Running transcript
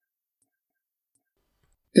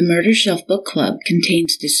The Murder Shelf Book Club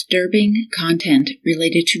contains disturbing content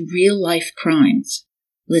related to real-life crimes.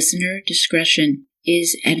 Listener discretion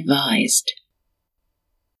is advised.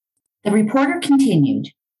 The reporter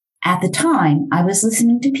continued, "At the time, I was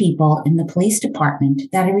listening to people in the police department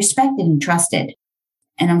that I respected and trusted.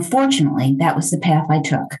 And unfortunately, that was the path I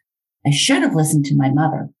took. I should have listened to my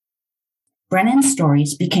mother." Brennan's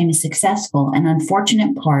stories became a successful and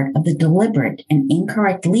unfortunate part of the deliberate and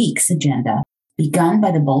incorrect leaks agenda begun by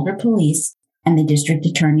the Boulder Police and the District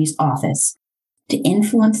Attorney's Office to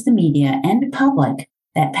influence the media and public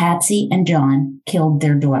that Patsy and John killed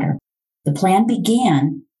their daughter. The plan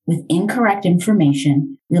began with incorrect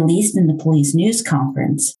information released in the police news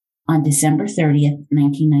conference on December 30th,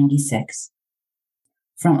 1996.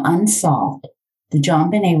 From Unsolved, the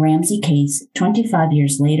JonBenét Ramsey Case 25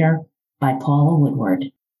 years later by Paula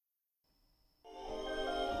Woodward.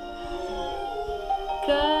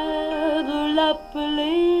 Cuddle up a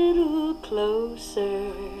little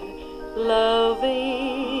closer,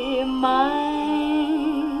 lovey mine.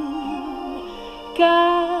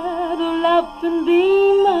 Cuddle up and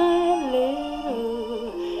be my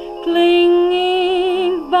little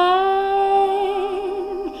clinging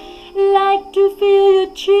vine. Like to feel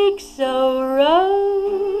your cheeks so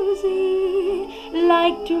rosy,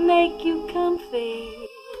 like to make you comfy,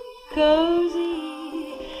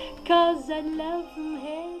 cozy, 'cause I love from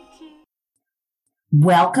head to...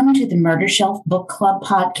 Welcome to the Murder Shelf Book Club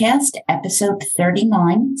podcast, episode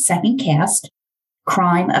 39, second cast,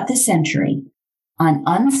 Crime of the Century. On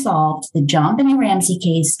Unsolved, the JonBenét Ramsey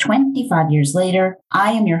Case 25 years later,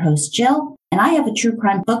 I am your host, Jill, and I have a true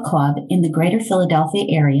crime book club in the greater Philadelphia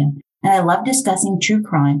area, and I love discussing true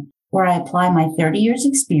crime, where I apply my 30 years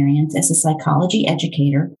experience as a psychology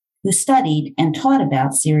educator who studied and taught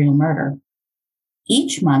about serial murder.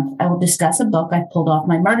 Each month, I will discuss a book I've pulled off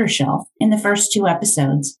my murder shelf in the first 2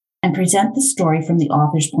 episodes and present the story from the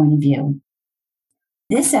author's point of view.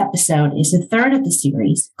 This episode is the third of the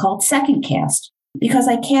series, called Second Cast, because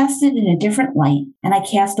I cast it in a different light and I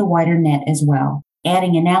cast a wider net as well,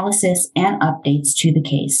 adding analysis and updates to the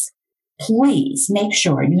case. Please make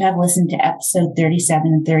sure you have listened to episode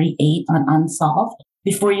 37 and 38 on Unsolved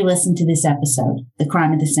before you listen to this episode, The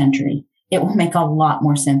Crime of the Century. It will make a lot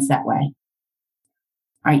more sense that way.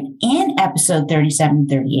 All right, in episode 37 and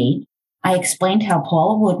 38, I explained how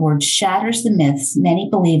Paula Woodward shatters the myths many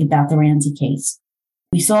believe about the Ramsey case.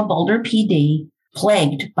 We saw Boulder PD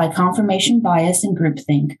plagued by confirmation bias and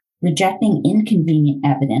groupthink, rejecting inconvenient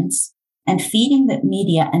evidence, and feeding the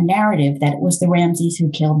media a narrative that it was the Ramseys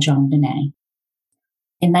who killed JonBenét.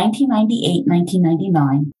 In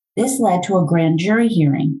 1998-1999, this led to a grand jury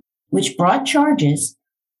hearing, which brought charges,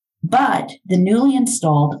 but the newly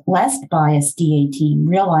installed, less biased DA team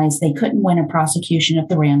realized they couldn't win a prosecution of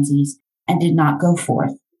the Ramseys and did not go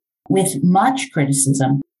forth, with much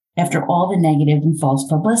criticism after all the negative and false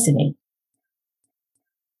publicity.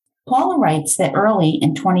 Paula writes that early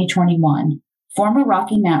in 2021, former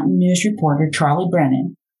Rocky Mountain News reporter Charlie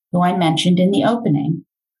Brennan, who I mentioned in the opening,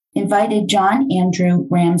 invited John Andrew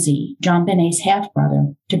Ramsey, JonBenét's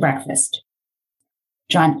half-brother, to breakfast.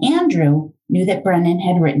 John Andrew knew that Brennan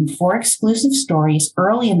had written 4 exclusive stories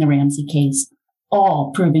early in the Ramsey case,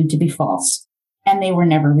 all proving to be false, and they were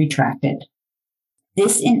never retracted.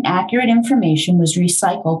 This inaccurate information was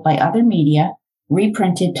recycled by other media,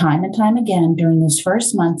 reprinted time and time again during those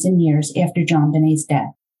first months and years after JonBenét's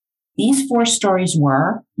death. These 4 stories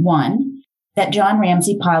were, 1, that John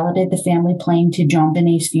Ramsey piloted the family plane to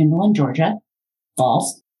JonBenét's funeral in Georgia.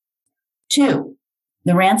 False. 2,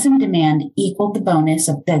 the ransom demand equaled the bonus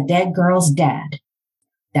of the dead girl's dad.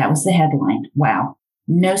 That was the headline. Wow.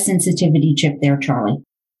 No sensitivity chip there, Charlie.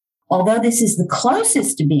 Although this is the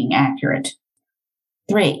closest to being accurate.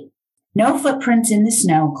 3, no footprints in the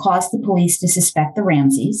snow caused the police to suspect the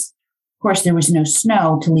Ramseys. Of course, there was no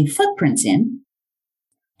snow to leave footprints in.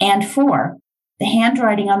 And 4, the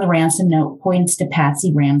handwriting on the ransom note points to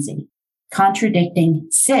Patsy Ramsey, contradicting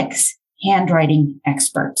 6 handwriting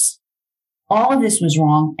experts. All of this was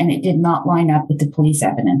wrong, and it did not line up with the police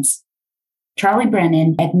evidence. Charlie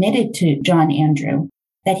Brennan admitted to John Andrew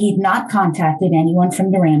that he'd not contacted anyone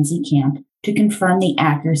from the Ramsey camp to confirm the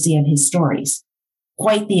accuracy of his stories.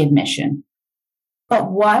 Quite the admission.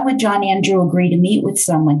 But why would John Andrew agree to meet with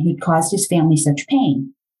someone who'd caused his family such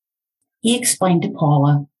pain? He explained to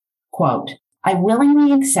Paula, quote, "I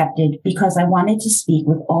willingly accepted because I wanted to speak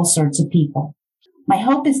with all sorts of people. My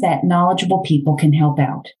hope is that knowledgeable people can help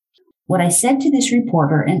out. What I said to this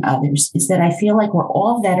reporter and others is that I feel like we're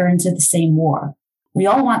all veterans of the same war. We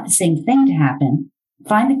all want the same thing to happen.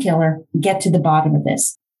 Find the killer and get to the bottom of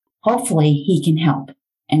this. Hopefully he can help,"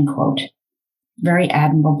 end quote. Very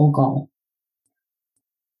admirable goal.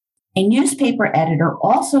 A newspaper editor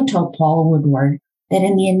also told Paula Woodward that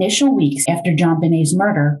in the initial weeks after JonBenét's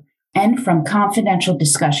murder, and from confidential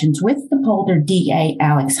discussions with the Boulder DA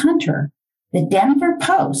Alex Hunter, the Denver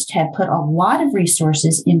Post had put a lot of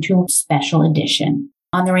resources into a special edition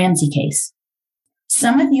on the Ramsey case.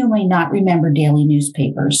 Some of you may not remember daily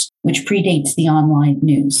newspapers, which predates the online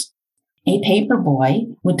news. A paper boy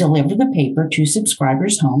would deliver the paper to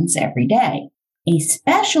subscribers' homes every day. A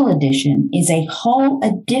special edition is a whole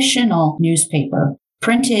additional newspaper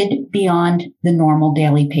printed beyond the normal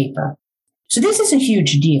daily paper. So this is a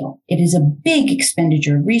huge deal. It is a big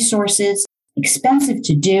expenditure of resources, expensive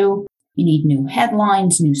to do. You need new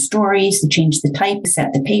headlines, new stories to change the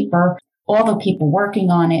typeset, the paper, all the people working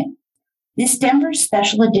on it. This Denver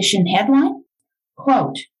special edition headline,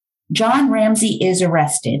 quote, "John Ramsey is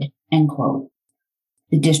arrested," end quote.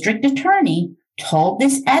 The district attorney told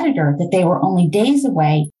this editor that they were only days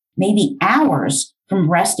away, maybe hours, from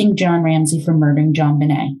arresting John Ramsey for murdering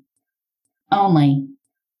JonBenet. Only,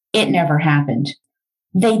 it never happened.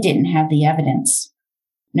 They didn't have the evidence.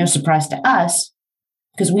 No surprise to us,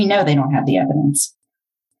 because we know they don't have the evidence.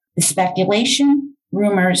 The speculation,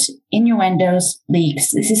 rumors, innuendos,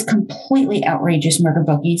 leaks, this is completely outrageous, murder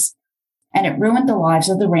bookies, and it ruined the lives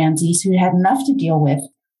of the Ramseys, who had enough to deal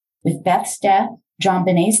with Beth's death,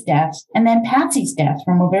 JonBenét's death, and then Patsy's death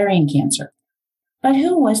from ovarian cancer. But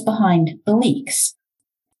who was behind the leaks?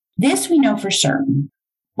 This we know for certain.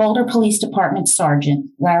 Boulder Police Department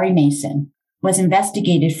Sergeant Larry Mason was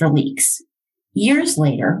investigated for leaks. Years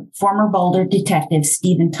later, former Boulder detective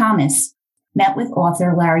Stephen Thomas met with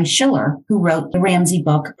author Larry Schiller, who wrote the Ramsey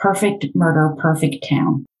book, Perfect Murder, Perfect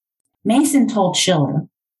Town. Mason told Schiller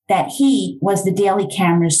that he was the Daily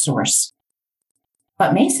Camera's source.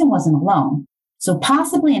 But Mason wasn't alone, so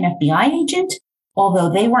possibly an FBI agent, although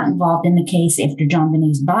they weren't involved in the case after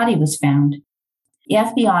JonBenét's body was found. The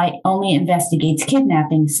FBI only investigates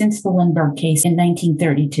kidnapping since the Lindbergh case in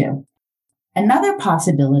 1932. Another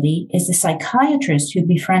possibility is the psychiatrist who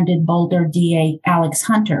befriended Boulder DA Alex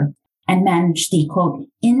Hunter and managed the, quote,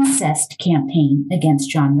 incest campaign against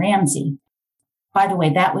John Ramsey. By the way,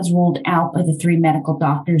 that was ruled out by the 3 medical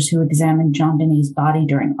doctors who examined JonBenét's body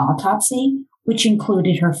during autopsy, which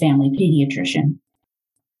included her family pediatrician.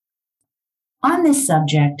 On this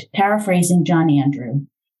subject, paraphrasing John Andrew,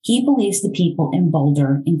 he believes the people in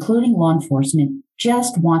Boulder, including law enforcement,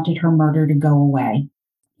 just wanted her murder to go away.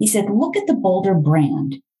 He said, look at the Boulder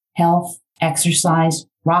brand: health, exercise,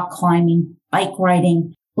 rock climbing, bike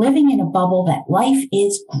riding, living in a bubble that life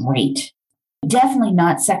is great. Definitely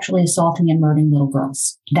not sexually assaulting and murdering little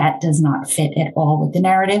girls. That does not fit at all with the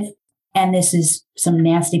narrative. And this is some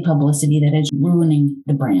nasty publicity that is ruining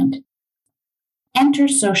the brand. Enter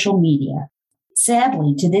social media.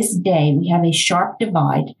 Sadly, to this day, we have a sharp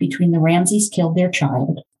divide between the Ramseys killed their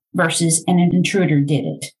child versus an intruder did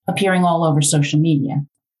it, appearing all over social media.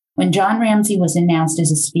 When John Ramsey was announced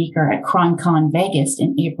as a speaker at CrimeCon Vegas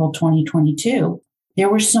in April 2022, there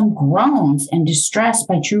were some groans and distress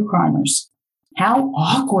by true crimers. How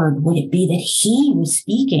awkward would it be that he was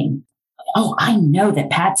speaking? Oh, I know that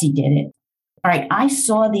Patsy did it. All right, I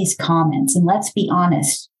saw these comments, and let's be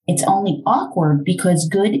honest, it's only awkward because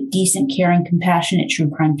good, decent, caring, compassionate true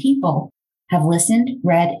crime people have listened,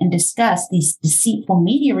 read, and discussed these deceitful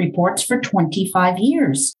media reports for 25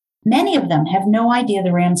 years. Many of them have no idea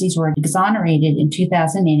the Ramseys were exonerated in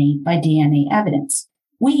 2008 by DNA evidence.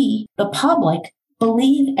 We, the public,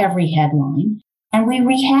 believe every headline, and we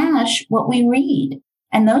rehash what we read.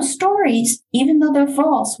 And those stories, even though they're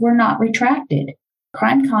false, were not retracted.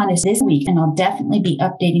 CrimeCon is this week, and I'll definitely be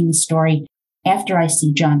updating the story after I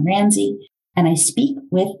see John Ramsey and I speak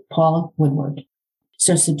with Paula Woodward.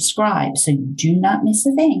 So subscribe so you do not miss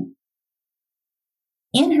a thing.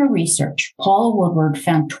 In her research, Paula Woodward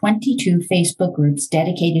found 22 Facebook groups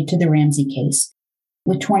dedicated to the Ramsey case,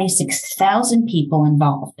 with 26,000 people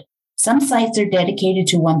involved. Some sites are dedicated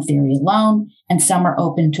to one theory alone, and some are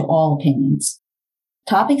open to all opinions.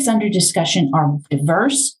 Topics under discussion are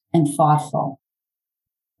diverse and thoughtful.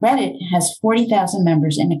 Reddit has 40,000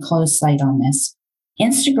 members in a closed site on this.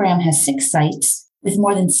 Instagram has 6 sites with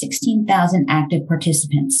more than 16,000 active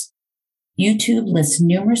participants. YouTube lists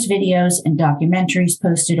numerous videos and documentaries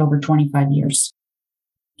posted over 25 years.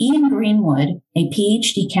 Ian Greenwood, a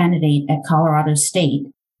PhD candidate at Colorado State,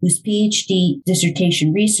 whose PhD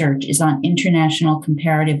dissertation research is on international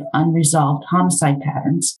comparative unresolved homicide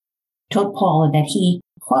patterns, told Paula that he,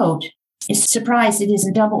 quote, is surprised it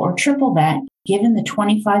isn't double or triple that, given the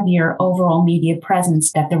 25-year overall media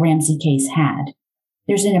presence that the Ramsey case had.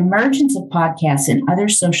 There's an emergence of podcasts and other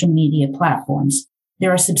social media platforms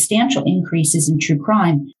There are substantial increases in true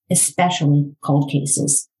crime, especially cold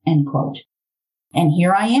cases, end quote. And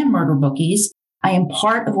here I am, murder bookies. I am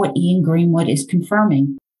part of what Ian Greenwood is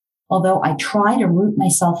confirming, although I try to root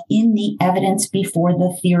myself in the evidence before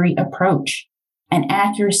the theory approach. And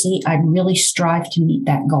accuracy, I really strive to meet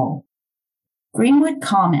that goal. Greenwood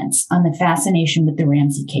comments on the fascination with the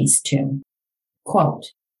Ramsey case too. Quote,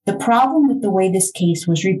 the problem with the way this case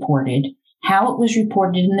was reported, how it was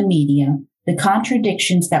reported in the media, the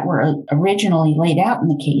contradictions that were originally laid out in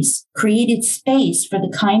the case created space for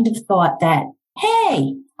the kind of thought that,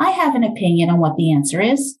 hey, I have an opinion on what the answer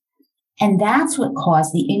is. And that's what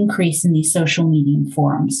caused the increase in these social media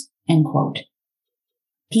forums, end quote.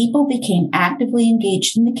 People became actively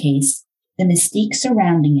engaged in the case, the mystique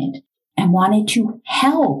surrounding it, and wanted to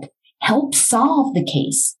help solve the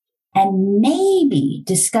case. And maybe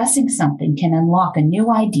discussing something can unlock a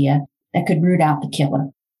new idea that could root out the killer.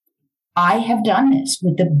 I have done this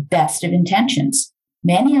with the best of intentions.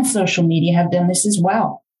 Many on social media have done this as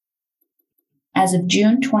well. As of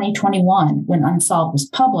June 2021, when Unsolved was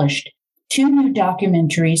published, 2 new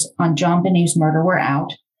documentaries on JonBenét's murder were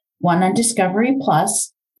out, one on Discovery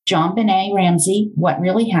Plus, JonBenet Ramsey, What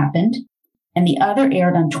Really Happened, and the other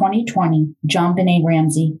aired on 2020, JonBenet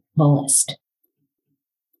Ramsey, The List.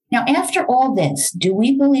 Now, after all this, do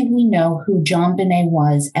we believe we know who JonBenet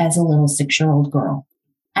was as a little 6-year-old girl?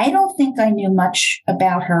 I don't think I knew much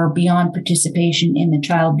about her beyond participation in the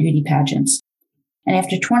child beauty pageants. And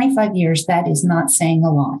after 25 years, that is not saying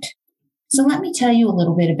a lot. So let me tell you a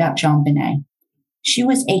little bit about JonBenet. She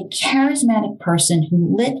was a charismatic person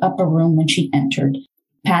who lit up a room when she entered.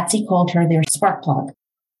 Patsy called her their spark plug.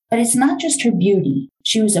 But it's not just her beauty.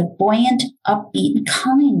 She was a buoyant, upbeat, and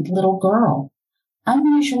kind little girl.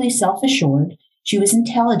 Unusually self-assured, she was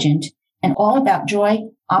intelligent and all about joy,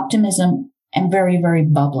 optimism, and very, very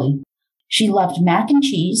bubbly. She loved mac and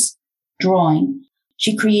cheese, drawing.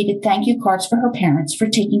 She created thank you cards for her parents for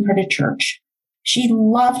taking her to church. She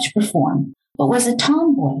loved to perform, but was a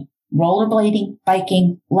tomboy, rollerblading,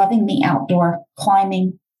 biking, loving the outdoor,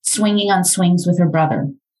 climbing, swinging on swings with her brother.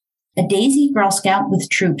 A Daisy Girl Scout with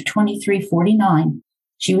Troop 2349,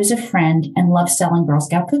 she was a friend and loved selling Girl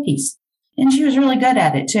Scout cookies. And she was really good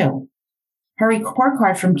at it, too. Her report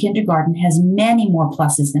card from kindergarten has many more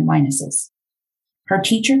pluses than minuses. Her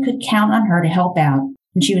teacher could count on her to help out,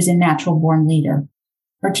 and she was a natural-born leader.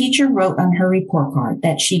 Her teacher wrote on her report card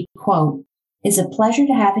that she, quote, is a pleasure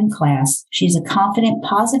to have in class. She's a confident,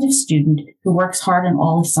 positive student who works hard on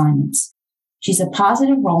all assignments. She's a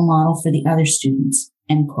positive role model for the other students,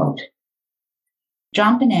 end quote.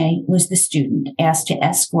 JonBenet was the student asked to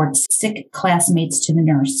escort sick classmates to the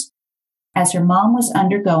nurse. As her mom was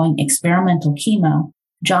undergoing experimental chemo,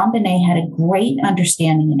 JonBenet had a great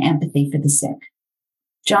understanding and empathy for the sick.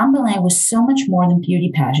 JonBenet was so much more than beauty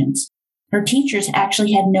pageants. Her teachers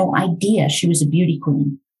actually had no idea she was a beauty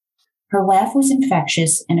queen. Her laugh was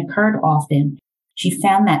infectious and occurred often. She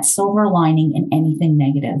found that silver lining in anything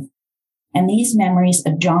negative. And these memories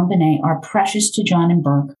of JonBenet are precious to John and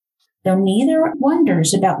Burke, though neither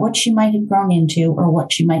wonders about what she might have grown into or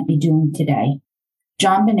what she might be doing today.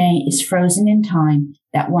 JonBenet is frozen in time,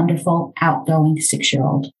 that wonderful, outgoing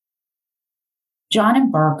 6-year-old. John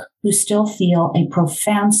and Burke, who still feel a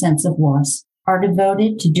profound sense of loss, are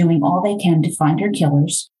devoted to doing all they can to find her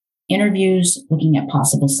killers, interviews, looking at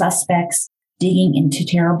possible suspects, digging into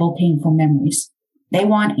terrible, painful memories. They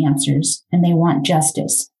want answers, and they want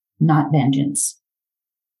justice, not vengeance.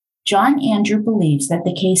 John Andrew believes that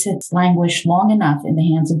the case has languished long enough in the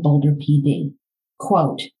hands of Boulder PD.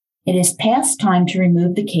 Quote, it is past time to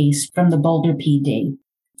remove the case from the Boulder PD.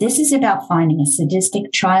 This is about finding a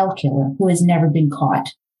sadistic child killer who has never been caught.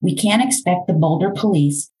 We can't expect the Boulder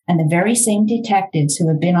police and the very same detectives who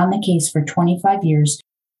have been on the case for 25 years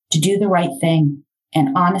to do the right thing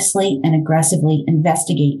and honestly and aggressively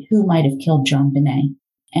investigate who might have killed JonBenet.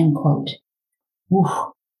 End quote.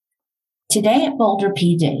 Whew. Today at Boulder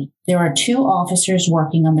PD, there are 2 officers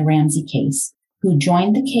working on the Ramsey case who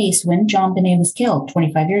joined the case when JonBenet was killed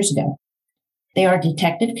 25 years ago. They are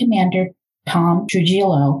Detective Commander Tom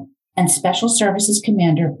Trujillo and Special Services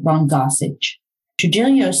Commander Ron Gossage.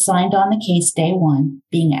 Trujillo signed on the case day 1,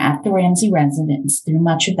 being at the Ramsey residence through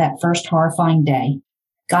much of that first horrifying day.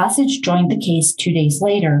 Gossage joined the case 2 days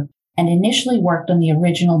later and initially worked on the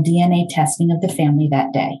original DNA testing of the family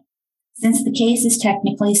that day. Since the case is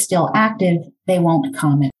technically still active, they won't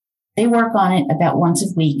comment. They work on it about once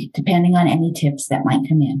a week, depending on any tips that might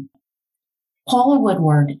come in. Paula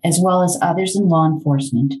Woodward, as well as others in law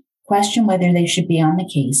enforcement, question whether they should be on the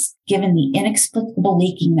case, given the inexplicable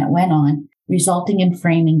leaking that went on, resulting in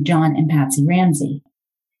framing John and Patsy Ramsey.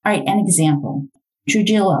 All right, an example.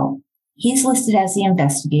 Trujillo. He's listed as the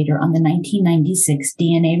investigator on the 1996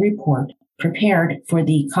 DNA report prepared for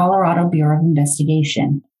the Colorado Bureau of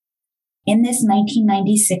Investigation. In this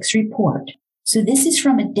 1996 report, so this is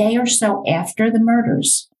from a day or so after the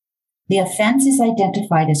murders, the offense is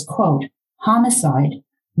identified as, quote, homicide,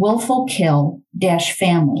 willful kill -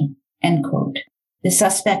 family, end quote. The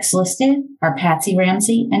suspects listed are Patsy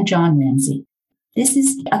Ramsey and John Ramsey. This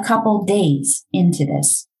is a couple days into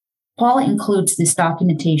this. Paula includes this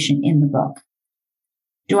documentation in the book.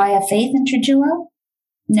 Do I have faith in Trujillo?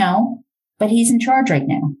 No, but he's in charge right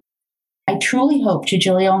now. I truly hope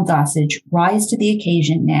Trujillo and Gossage rise to the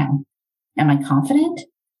occasion now. Am I confident?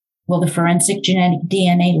 Will the forensic genetic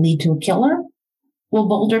DNA lead to a killer? Will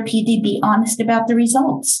Boulder PD be honest about the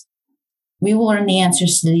results? We will learn the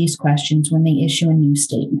answers to these questions when they issue a new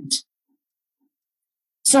statement.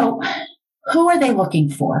 So, who are they looking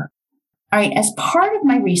for? All right, as part of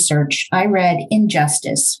my research, I read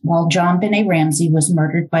Injustice, while JonBenét Ramsey was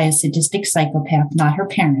murdered by a sadistic psychopath, not her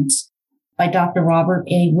parents, by Dr. Robert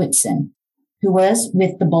A. Whitson, who was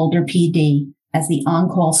with the Boulder PD as the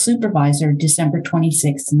on-call supervisor December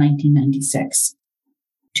 26, 1996.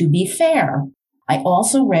 To be fair, I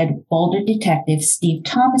also read Boulder detective Steve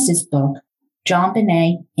Thomas's book,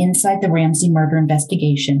 JonBenét Inside the Ramsey Murder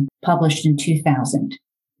Investigation, published in 2000.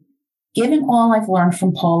 Given all I've learned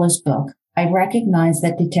from Paula's book, I recognize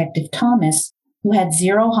that Detective Thomas, who had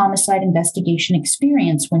zero homicide investigation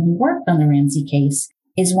experience when he worked on the Ramsey case,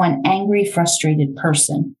 is one angry, frustrated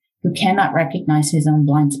person who cannot recognize his own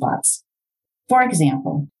blind spots. For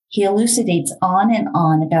example, he elucidates on and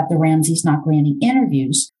on about the Ramseys not granting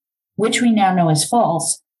interviews, which we now know is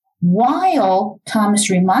false, while Thomas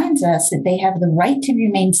reminds us that they have the right to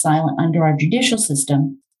remain silent under our judicial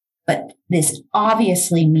system, but this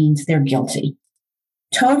obviously means they're guilty.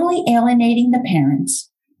 Totally alienating the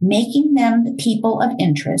parents, making them the people of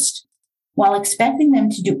interest, while expecting them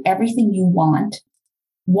to do everything you want,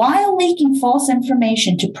 while leaking false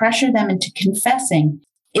information to pressure them into confessing,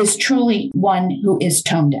 is truly one who is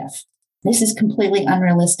tone deaf. This is completely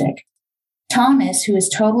unrealistic. Thomas, who is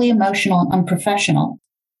totally emotional and unprofessional,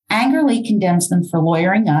 angrily condemns them for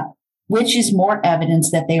lawyering up, which is more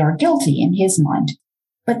evidence that they are guilty in his mind.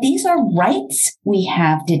 But these are rights we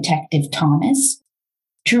have, Detective Thomas,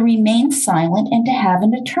 to remain silent and to have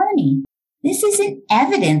an attorney. This isn't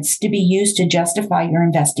evidence to be used to justify your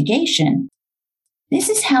investigation. This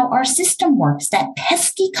is how our system works, that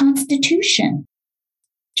pesky Constitution.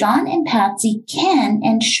 John and Patsy can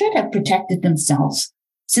and should have protected themselves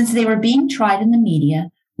since they were being tried in the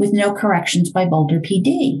media with no corrections by Boulder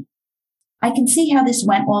PD. I can see how this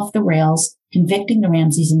went off the rails, convicting the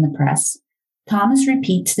Ramseys in the press. Thomas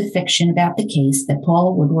repeats the fiction about the case that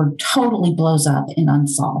Paula Woodward totally blows up in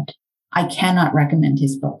Unsolved. I cannot recommend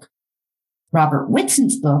his book. Robert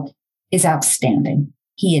Whitson's book is outstanding.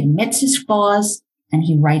 He admits his flaws, and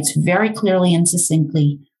he writes very clearly and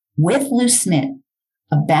succinctly with Lou Smith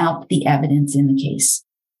about the evidence in the case.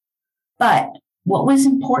 But what was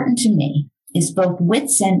important to me is both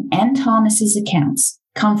Whitson and Thomas's accounts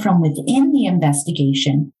come from within the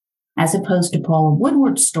investigation, as opposed to Paula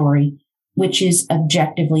Woodward's story, which is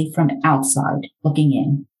objectively from outside looking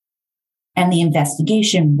in. And the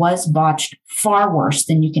investigation was botched far worse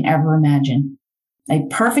than you can ever imagine. A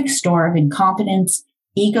perfect storm of incompetence,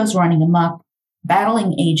 egos running amok,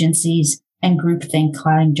 battling agencies, and groupthink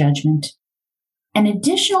clouding judgment. An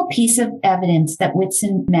additional piece of evidence that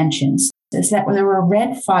Whitson mentions is that there were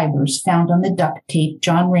red fibers found on the duct tape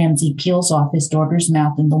John Ramsey peels off his daughter's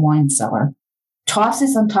mouth in the wine cellar,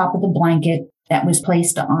 tosses on top of the blanket that was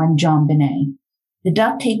placed on JonBenét. The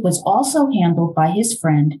duct tape was also handled by his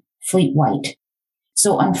friend, Fleet White.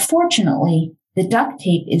 So unfortunately, the duct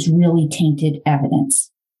tape is really tainted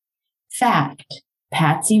evidence. Fact,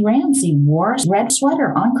 Patsy Ramsey wore a red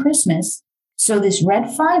sweater on Christmas, so this red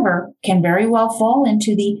fiber can very well fall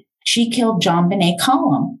into the "she killed JonBenét"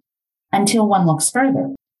 column until one looks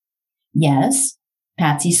further. Yes,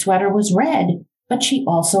 Patsy's sweater was red, but she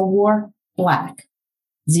also wore black.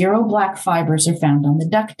 0 black fibers are found on the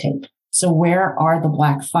duct tape. So where are the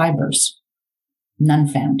black fibers? None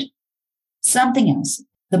found. Something else.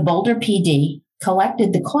 The Boulder PD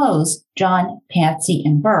collected the clothes John, Patsy,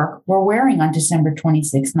 and Burke were wearing on December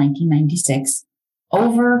 26, 1996,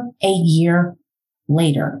 over a year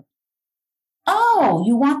later. Oh,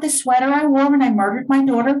 you want the sweater I wore when I murdered my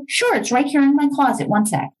daughter? Sure, it's right here in my closet. One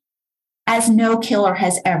sec. As no killer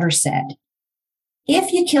has ever said.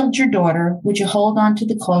 If you killed your daughter, would you hold on to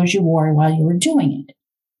the clothes you wore while you were doing it?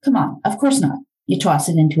 Come on, of course not. You toss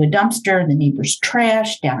it into a dumpster, the neighbor's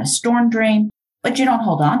trash, down a storm drain, but you don't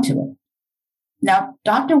hold on to it. Now,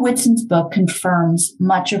 Dr. Whitson's book confirms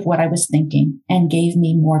much of what I was thinking and gave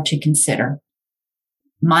me more to consider.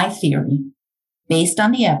 My theory, based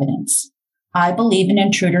on the evidence, I believe an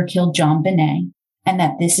intruder killed JonBenét and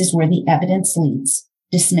that this is where the evidence leads,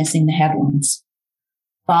 dismissing the headlines.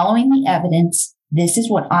 Following the evidence, this is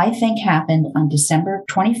what I think happened on December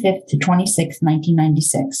 25th to 26th,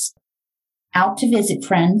 1996. Out to visit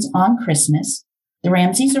friends on Christmas, the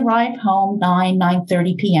Ramseys arrive home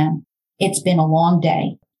 9:30 p.m. It's been a long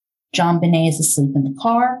day. JonBenét is asleep in the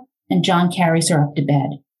car, and John carries her up to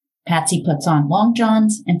bed. Patsy puts on long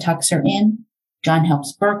johns and tucks her in. John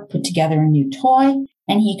helps Burke put together a new toy,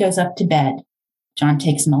 and he goes up to bed. John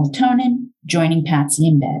takes melatonin, joining Patsy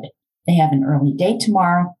in bed. They have an early day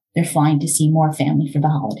tomorrow. They're flying to see more family for the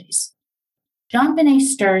holidays. JonBenét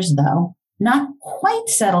stirs, though, not quite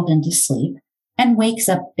settled into sleep, and wakes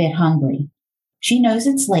up a bit hungry. She knows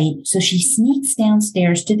it's late, so she sneaks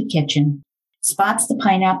downstairs to the kitchen, spots the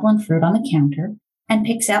pineapple and fruit on the counter, and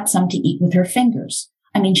picks out some to eat with her fingers.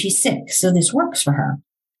 I mean, she's sick, so this works for her.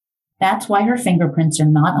 That's why her fingerprints are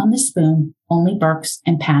not on the spoon, only Burke's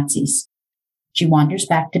and Patsy's. She wanders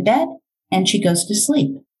back to bed, and she goes to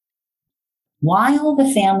sleep. While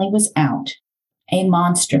the family was out, a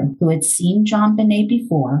monster who had seen JonBenét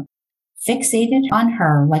before, fixated on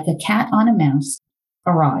her like a cat on a mouse,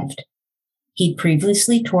 arrived. He'd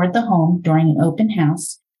previously toured the home during an open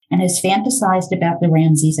house and has fantasized about the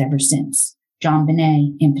Ramseys ever since,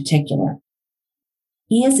 JonBenét in particular.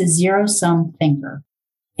 He is a zero-sum thinker.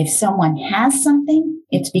 If someone has something,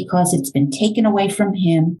 it's because it's been taken away from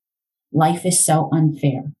him. Life is so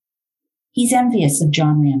unfair. He's envious of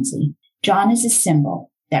John Ramsey. John is a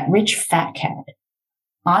symbol, that rich fat cat.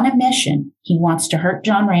 On a mission, he wants to hurt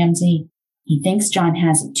John Ramsey. He thinks John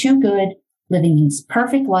has it too good, living his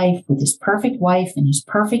perfect life with his perfect wife and his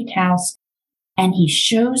perfect house, and he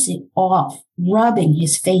shows it off, rubbing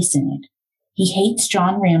his face in it. He hates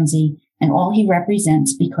John Ramsey and all he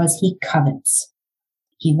represents because he covets.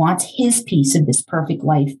 He wants his piece of this perfect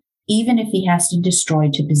life, even if he has to destroy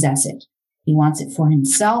to possess it. He wants it for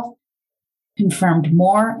himself, confirmed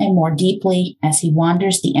more and more deeply as he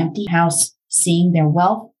wanders the empty house, seeing their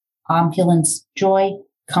wealth, opulence, joy,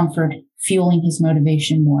 comfort, fueling his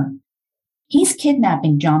motivation more. He's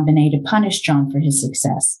kidnapping JonBenét to punish John for his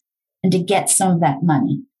success and to get some of that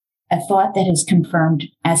money, a thought that is confirmed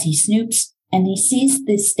as he snoops and he sees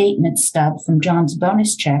this statement stub from John's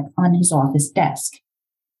bonus check on his office desk.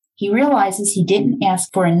 He realizes he didn't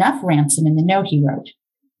ask for enough ransom in the note he wrote.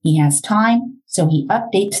 He has time, so he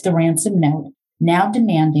updates the ransom note, now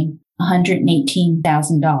demanding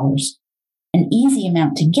 $118,000, an easy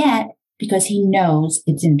amount to get because he knows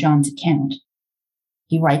it's in John's account.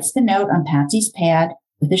 He writes the note on Patsy's pad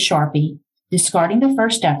with a Sharpie, discarding the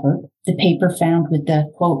first effort, the paper found with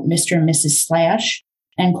the, quote, Mr. and Mrs. Slash,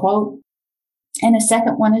 end quote, and a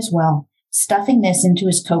second one as well, stuffing this into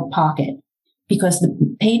his coat pocket because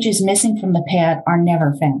the pages missing from the pad are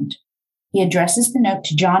never found. He addresses the note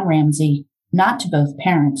to John Ramsey, not to both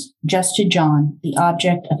parents, just to John, the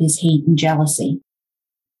object of his hate and jealousy.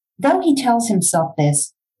 Though he tells himself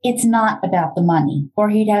this, it's not about the money, or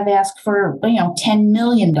he'd have asked for, $10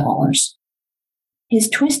 million. His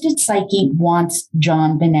twisted psyche wants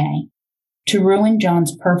JonBenét to ruin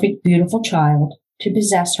John's perfect, beautiful child, to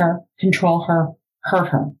possess her, control her, hurt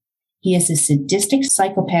her. He is a sadistic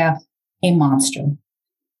psychopath, a monster.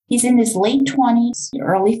 He's in his late 20s,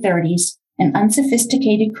 early 30s, an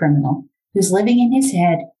unsophisticated criminal who's living in his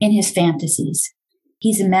head, in his fantasies.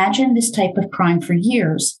 He's imagined this type of crime for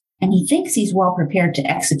years, and he thinks he's well prepared to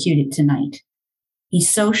execute it tonight. He's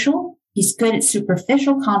social, he's good at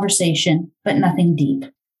superficial conversation, but nothing deep.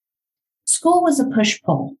 School was a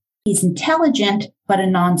push-pull. He's intelligent, but a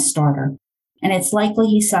non-starter, and it's likely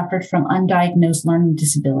he suffered from undiagnosed learning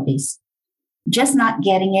disabilities. Just not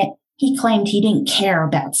getting it, he claimed he didn't care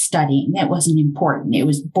about studying. It wasn't important. It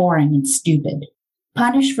was boring and stupid.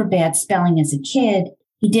 Punished for bad spelling as a kid,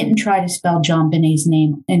 he didn't try to spell JonBenét's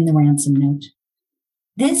name in the ransom note.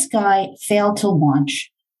 This guy failed to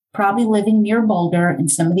launch, probably living near Boulder in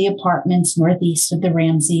some of the apartments northeast of the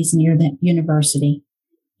Ramseys near the university.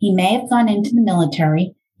 He may have gone into the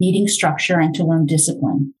military, needing structure and to learn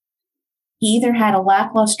discipline. He either had a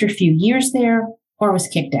lackluster few years there or was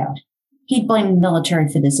kicked out. He'd blame the military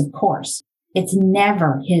for this, of course. It's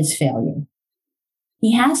never his failure.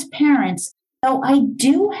 He has parents, though I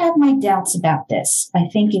do have my doubts about this. I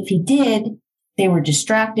think if he did, they were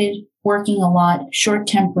distracted, working a lot,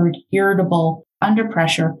 short-tempered, irritable, under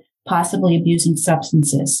pressure, possibly abusing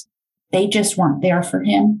substances. They just weren't there for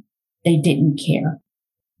him. They didn't care.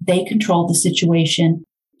 They controlled the situation.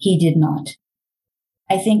 He did not.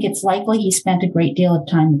 I think it's likely he spent a great deal of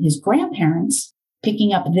time with his grandparents,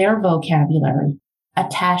 picking up their vocabulary,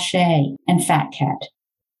 attaché and fat cat.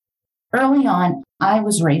 Early on, I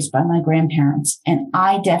was raised by my grandparents, and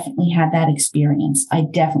I definitely had that experience. I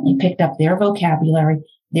definitely picked up their vocabulary,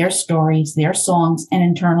 their stories, their songs, and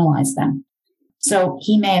internalized them. So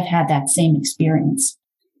he may have had that same experience.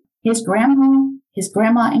 His grandma,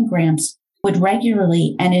 and Gramps would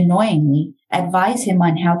regularly and annoyingly advise him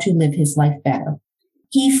on how to live his life better.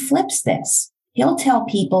 He flips this. He'll tell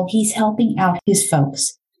people he's helping out his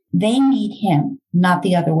folks. They need him, not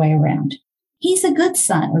the other way around. He's a good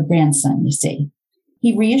son or grandson, you see.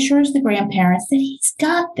 He reassures the grandparents that he's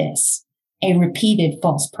got this, a repeated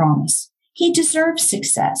false promise. He deserves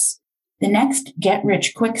success. The next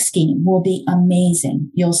get-rich-quick scheme will be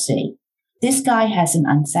amazing, you'll see. This guy has an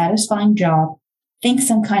unsatisfying job, thinks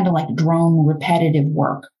some kind of like drone repetitive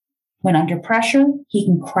work. When under pressure, he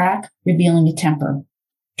can crack, revealing a temper.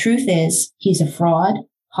 Truth is, he's a fraud,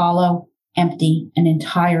 hollow, empty, and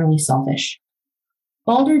entirely selfish.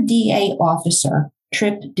 Boulder DA officer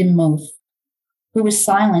Trip DeMuth, who was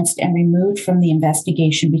silenced and removed from the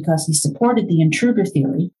investigation because he supported the intruder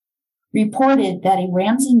theory, reported that a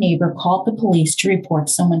Ramsey neighbor called the police to report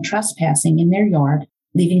someone trespassing in their yard,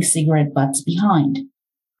 leaving cigarette butts behind.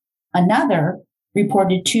 Another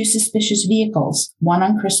reported 2 suspicious vehicles, one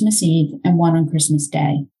on Christmas Eve and one on Christmas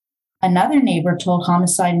Day. Another neighbor told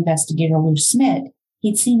homicide investigator Lou Smith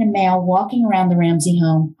he'd seen a male walking around the Ramsey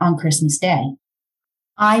home on Christmas Day.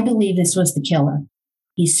 I believe this was the killer.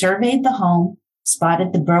 He surveyed the home,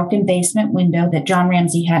 spotted the broken basement window that John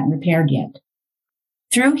Ramsey hadn't repaired yet.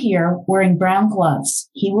 Through here, wearing brown gloves,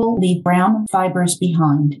 he will leave brown fibers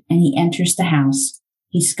behind, and he enters the house.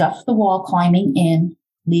 He scuffed the wall, climbing in,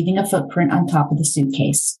 leaving a footprint on top of the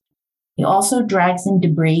suitcase. He also drags in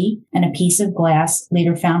debris and a piece of glass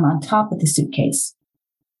later found on top of the suitcase.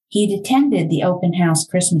 He'd attended the open house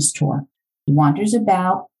Christmas tour. He wanders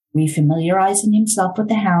about, refamiliarizing himself with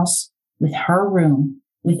the house, with her room,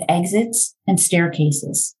 with exits and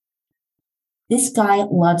staircases. This guy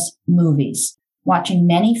loves movies, watching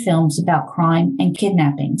many films about crime and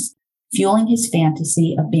kidnappings, fueling his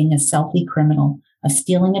fantasy of being a stealthy criminal, of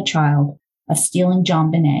stealing a child, of stealing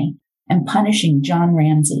JonBenét, and punishing John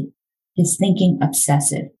Ramsey, his thinking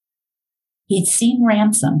obsessive. He'd seen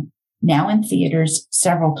Ransom, now in theaters,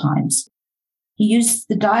 several times. He used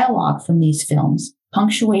the dialogue from these films,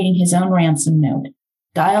 punctuating his own ransom note,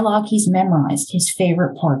 dialogue he's memorized, his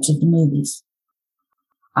favorite parts of the movies.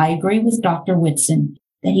 I agree with Dr. Whitson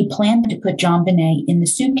that he planned to put JonBenét in the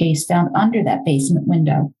suitcase found under that basement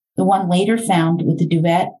window, the one later found with the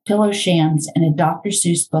duvet, pillow shams, and a Dr.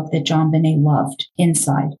 Seuss book that JonBenét loved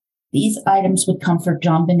inside. These items would comfort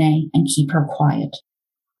JonBenét and keep her quiet.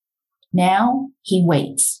 Now he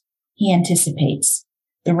waits. He anticipates.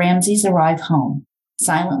 The Ramseys arrive home.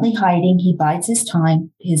 Silently hiding, he bides his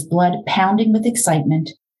time, his blood pounding with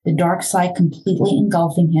excitement, the dark side completely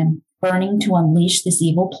engulfing him, burning to unleash this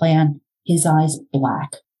evil plan, his eyes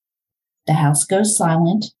black. The house goes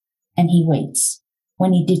silent, and he waits.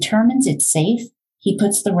 When he determines it's safe, he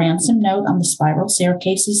puts the ransom note on the spiral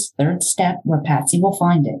staircase's 3rd step where Patsy will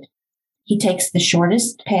find it. He takes the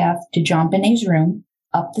shortest path to JonBenét's room,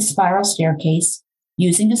 up the spiral staircase,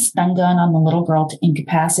 using a stun gun on the little girl to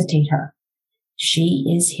incapacitate her. She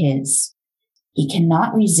is his. He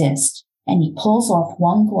cannot resist, and he pulls off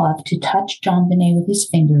one glove to touch JonBenét with his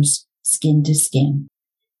fingers, skin to skin.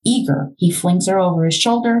 Eager, he flings her over his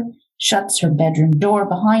shoulder, shuts her bedroom door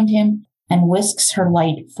behind him, and whisks her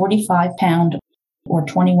light 45-pound or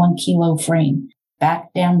 21-kilo frame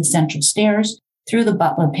back down the central stairs, through the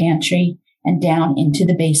butler pantry, and down into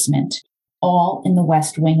the basement, all in the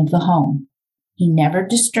west wing of the home. He never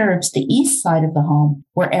disturbs the east side of the home,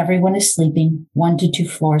 where everyone is sleeping 1 to 2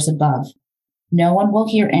 floors above. No one will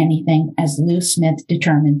hear anything, as Lou Smith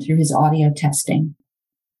determined through his audio testing.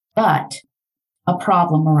 But a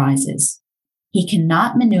problem arises. He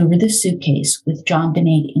cannot maneuver the suitcase with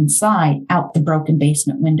JonBenét inside out the broken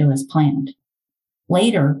basement window as planned.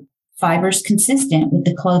 Later, fibers consistent with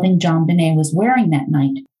the clothing JonBenét was wearing that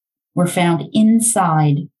night were found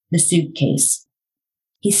inside the suitcase.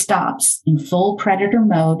 He stops in full predator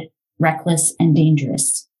mode, reckless and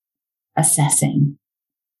dangerous. Assessing.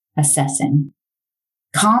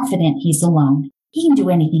 Confident he's alone, he can do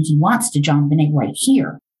anything he wants to JonBenét right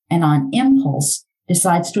here, and on impulse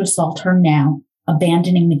decides to assault her now,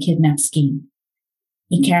 abandoning the kidnap scheme.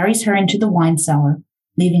 He carries her into the wine cellar,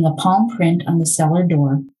 leaving a palm print on the cellar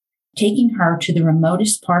door, taking her to the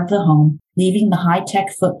remotest part of the home, leaving the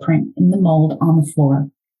high-tech footprint in the mold on the floor.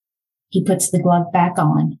 He puts the glove back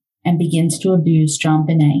on and begins to abuse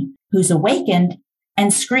JonBenét, who's awakened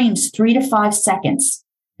and screams 3 to 5 seconds.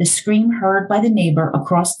 The scream heard by the neighbor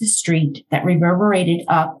across the street that reverberated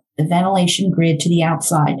up the ventilation grid to the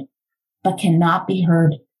outside, but cannot be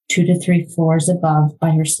heard 2 to 3 floors above by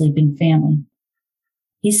her sleeping family.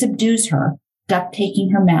 He subdues her, duct taking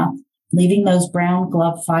her mouth, leaving those brown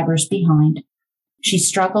glove fibers behind. She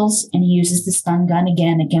struggles, and he uses the stun gun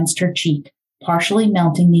again against her cheek, partially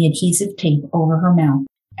melting the adhesive tape over her mouth,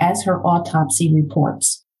 as her autopsy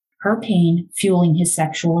reports, her pain fueling his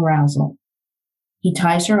sexual arousal. He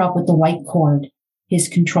ties her up with the white cord. His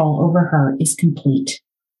control over her is complete.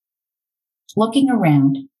 Looking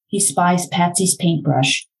around, he spies Patsy's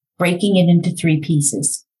paintbrush, breaking it into 3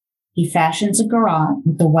 pieces. He fashions a garrote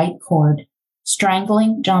with the white cord,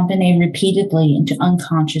 strangling JonBenét repeatedly into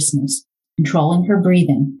unconsciousness, controlling her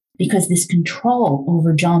breathing, because this control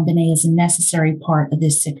over JonBenét is a necessary part of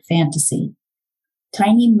this sick fantasy.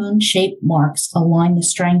 Tiny moon-shaped marks align the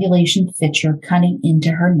strangulation fixture cutting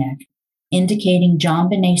into her neck, indicating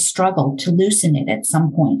JonBenét struggled to loosen it at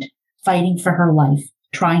some point, fighting for her life,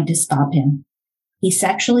 trying to stop him. He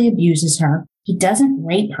sexually abuses her. He doesn't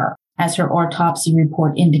rape her, as her autopsy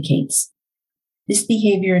report indicates. This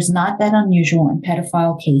behavior is not that unusual in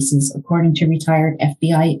pedophile cases, according to retired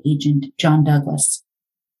FBI agent John Douglas.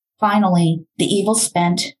 Finally, the evil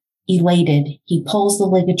spent, elated, he pulls the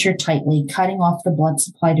ligature tightly, cutting off the blood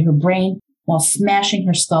supply to her brain while smashing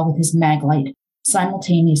her skull with his maglite,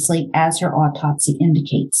 simultaneously as her autopsy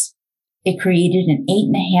indicates. It created an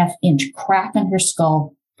 8.5-inch crack in her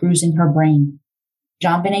skull, bruising her brain.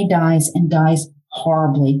 JonBenét dies, and dies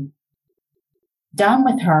horribly. Done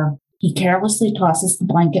with her, he carelessly tosses the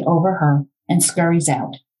blanket over her and scurries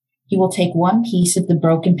out. He will take 1 piece of the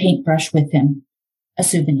broken paintbrush with him, a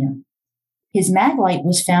souvenir. His maglite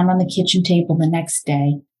was found on the kitchen table the next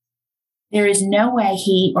day. There is no way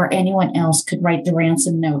he or anyone else could write the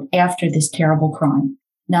ransom note after this terrible crime,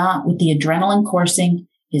 not with the adrenaline coursing,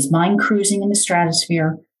 his mind cruising in the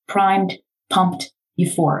stratosphere, primed, pumped,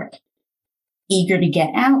 euphoric. Eager to get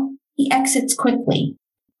out, he exits quickly,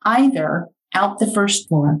 either out the first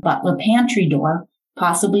floor butler pantry door,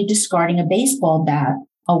 possibly discarding a baseball bat,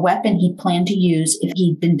 a weapon he planned to use if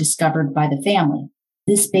he'd been discovered by the family.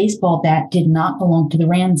 This baseball bat did not belong to the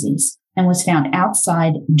Ramseys and was found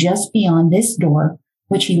outside just beyond this door,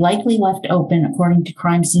 which he likely left open according to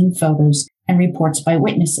crime scene photos and reports by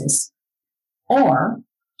witnesses. Or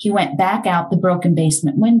he went back out the broken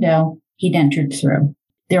basement window he'd entered through.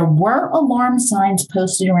 There were alarm signs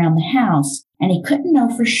posted around the house, and he couldn't know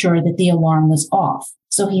for sure that the alarm was off,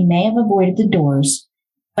 so he may have avoided the doors,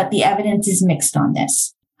 but the evidence is mixed on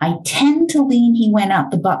this. I tend to lean he went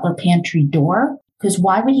out the butler pantry door, because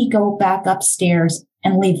why would he go back upstairs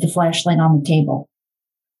and leave the flashlight on the table?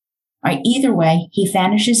 All right, either way, he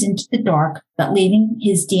vanishes into the dark, but leaving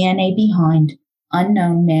his DNA behind,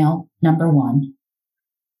 unknown male number 1.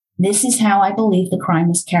 This is how I believe the crime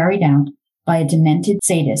was carried out, by a demented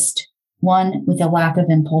sadist, one with a lack of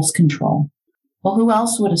impulse control. Well, who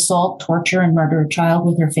else would assault, torture, and murder a child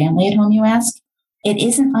with her family at home, you ask? It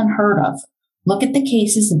isn't unheard of. Look at the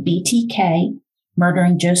cases of BTK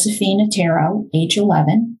murdering Josephine Otero, age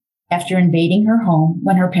 11, after invading her home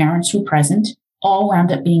when her parents were present, all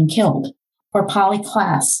wound up being killed. Or Polly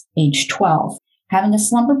Klaas, age 12, having a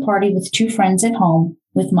slumber party with 2 friends at home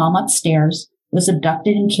with mom upstairs, was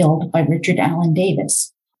abducted and killed by Richard Allen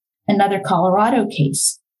Davis. Another Colorado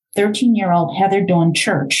case, 13-year-old Heather Dawn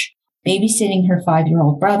Church, babysitting her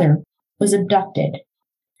 5-year-old brother, was abducted.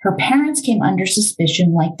 Her parents came under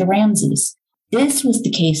suspicion like the Ramseys. This was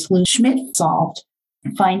the case Lou Schmidt solved,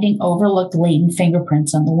 finding overlooked latent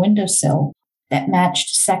fingerprints on the windowsill that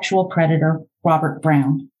matched sexual predator Robert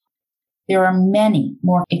Brown. There are many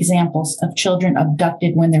more examples of children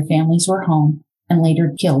abducted when their families were home and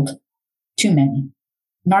later killed. Too many.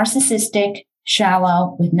 Narcissistic,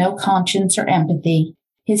 shallow, with no conscience or empathy,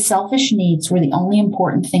 his selfish needs were the only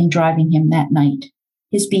important thing driving him that night.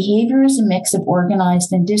 His behavior is a mix of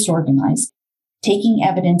organized and disorganized, taking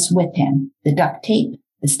evidence with him: the duct tape,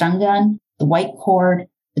 the stun gun, the white cord,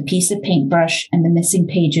 the piece of paintbrush, and the missing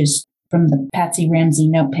pages from the Patsy Ramsey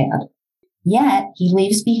notepad. Yet he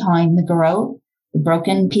leaves behind the garrote, the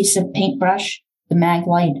broken piece of paintbrush, the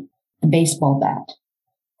maglite, the baseball bat.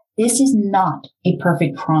 This is not a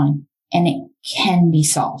perfect crime, and it can be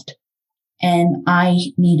solved. And I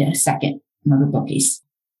need a second, Murder Bookies.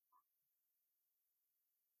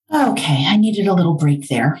 Okay, I needed a little break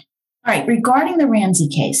there. All right, regarding the Ramsey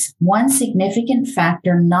case, one significant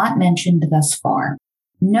factor not mentioned thus far: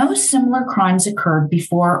 no similar crimes occurred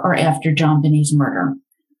before or after JonBenét's murder.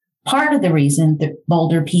 Part of the reason that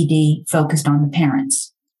Boulder PD focused on the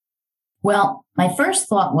parents. Well, My first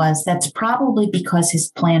thought was that's probably because his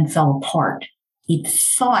plan fell apart. He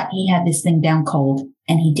thought he had this thing down cold,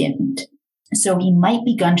 and he didn't. So he might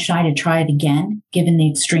be gun shy to try it again, given the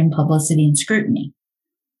extreme publicity and scrutiny.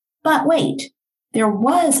 But wait, there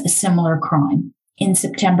was a similar crime in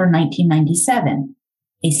September 1997.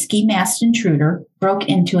 A ski-masked intruder broke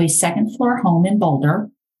into a second-floor home in Boulder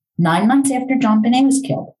 9 months after JonBenét was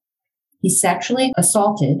killed. He sexually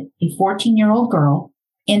assaulted a 14-year-old girl,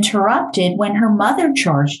 interrupted when her mother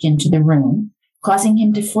charged into the room, causing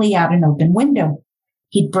him to flee out an open window.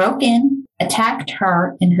 He broke in, attacked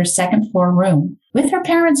her in her second-floor room with her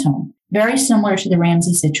parents' home, very similar to the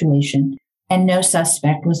Ramsey situation, and no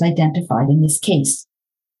suspect was identified in this case.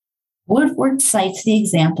 Woodward cites the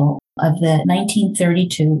example of the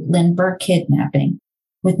 1932 Lindbergh kidnapping,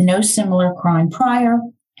 with no similar crime prior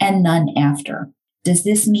and none after. Does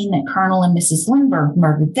this mean that Colonel and Mrs. Lindbergh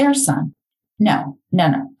murdered their son? No.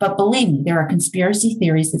 But believe me, there are conspiracy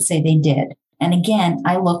theories that say they did. And again,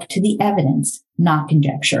 I look to the evidence, not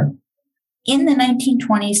conjecture. In the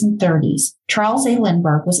 1920s and 30s, Charles A.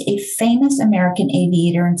 Lindbergh was a famous American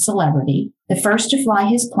aviator and celebrity, the first to fly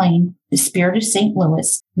his plane, the Spirit of St.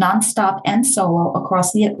 Louis, nonstop and solo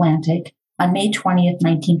across the Atlantic on May 20th,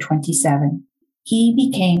 1927. He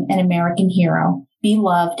became an American hero,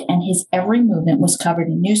 beloved, and his every movement was covered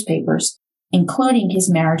in newspapers, including his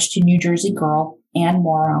marriage to New Jersey girl Anne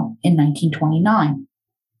Morrow in 1929.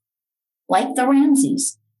 Like the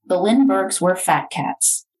Ramseys, the Lindberghs were fat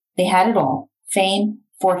cats. They had it all: fame,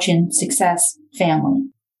 fortune, success, family.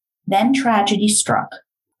 Then tragedy struck.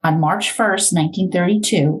 On March 1st,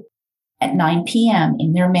 1932, at 9 p.m.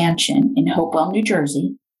 in their mansion in Hopewell, New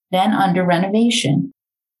Jersey, then under renovation,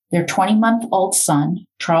 their 20-month-old son,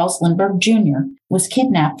 Charles Lindbergh Jr., was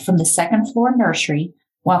kidnapped from the second-floor nursery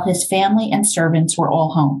while his family and servants were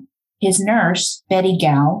all home. His nurse, Betty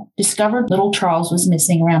Gow, discovered little Charles was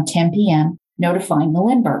missing around 10 p.m., notifying the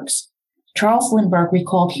Lindberghs. Charles Lindbergh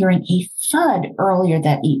recalled hearing a thud earlier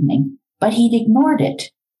that evening, but he'd ignored it.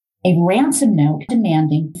 A ransom note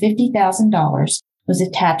demanding $50,000 was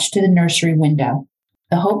attached to the nursery window.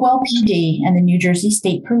 The Hopewell PD and the New Jersey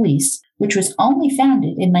State Police, which was only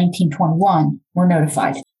founded in 1921, were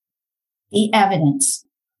notified. The evidence.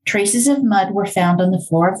 Traces of mud were found on the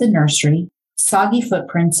floor of the nursery. Soggy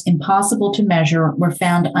footprints, impossible to measure, were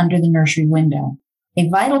found under the nursery window. A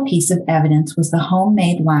vital piece of evidence was the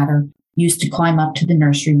homemade ladder used to climb up to the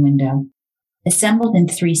nursery window. Assembled in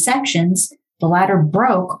 3 sections, the ladder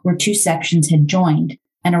broke where 2 sections had joined,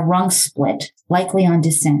 and a rung split, likely on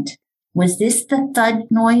descent. Was this the thud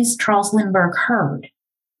noise Charles Lindbergh heard?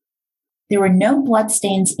 There were no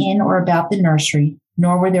bloodstains in or about the nursery,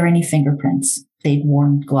 nor were there any fingerprints. They'd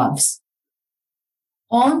worn gloves.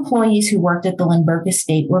 All employees who worked at the Lindbergh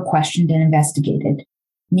estate were questioned and investigated.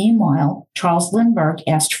 Meanwhile, Charles Lindbergh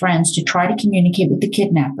asked friends to try to communicate with the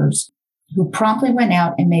kidnappers, who promptly went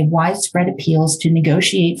out and made widespread appeals to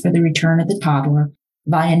negotiate for the return of the toddler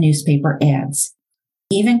via newspaper ads.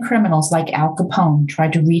 Even criminals like Al Capone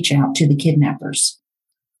tried to reach out to the kidnappers.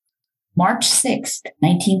 March 6,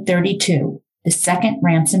 1932, the second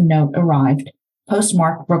ransom note arrived,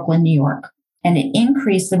 postmarked Brooklyn, New York, and it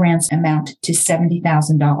increased the ransom amount to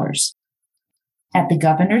 $70,000. At the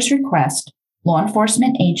governor's request, law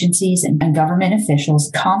enforcement agencies and government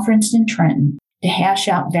officials conferenced in Trenton to hash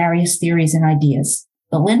out various theories and ideas.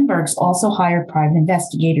 The Lindberghs also hired private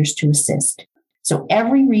investigators to assist. So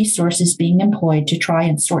every resource is being employed to try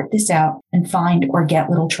and sort this out and find or get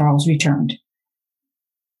little Charles returned.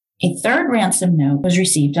 A third ransom note was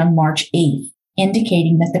received on March 8th,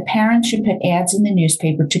 indicating that the parents should put ads in the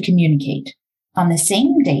newspaper to communicate. On the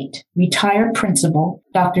same date, retired principal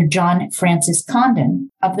Dr. John Francis Condon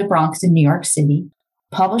of the Bronx in New York City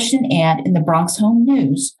published an ad in the Bronx Home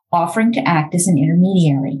News offering to act as an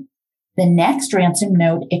intermediary. The next ransom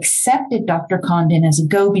note accepted Dr. Condon as a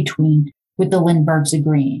go-between, with the Lindberghs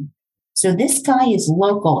agreeing. So this guy is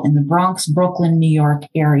local in the Bronx, Brooklyn, New York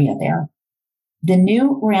area there. The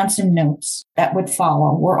new ransom notes that would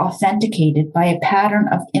follow were authenticated by a pattern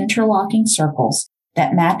of interlocking circles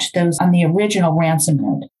that matched those on the original ransom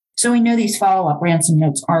note. So we know these follow-up ransom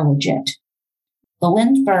notes are legit. The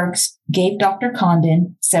Lindberghs gave Dr.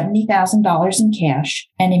 Condon $70,000 in cash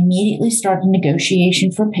and immediately started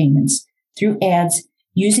negotiation for payments through ads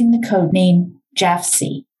using the code name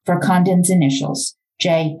JAFC for Condon's initials,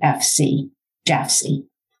 JFC, JAFC.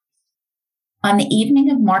 On the evening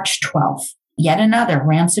of March 12th, yet another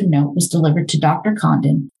ransom note was delivered to Dr.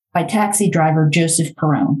 Condon by taxi driver Joseph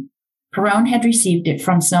Perrone. Perrone had received it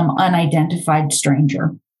from some unidentified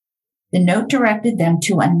stranger. The note directed them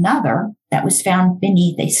to another that was found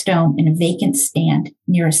beneath a stone in a vacant stand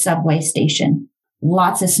near a subway station.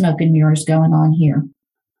 Lots of smoke and mirrors going on here.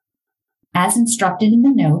 As instructed in the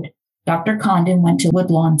note, Dr. Condon went to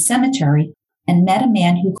Woodlawn Cemetery and met a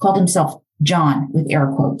man who called himself John, with air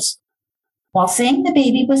quotes. While saying the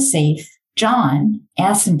baby was safe, John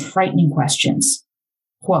asked some frightening questions.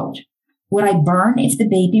 Quote, "Would I burn if the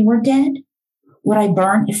baby were dead? Would I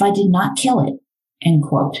burn if I did not kill it?" End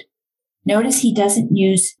quote. Notice he doesn't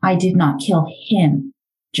use "I did not kill him."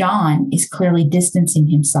 John is clearly distancing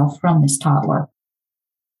himself from this toddler.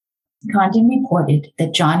 Condon reported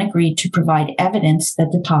that John agreed to provide evidence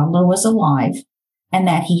that the toddler was alive and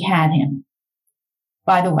that he had him.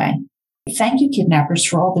 By the way, thank you, kidnappers,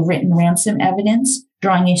 for all the written ransom evidence,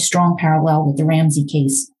 drawing a strong parallel with the Ramsey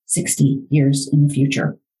case 60 years in the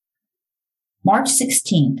future. March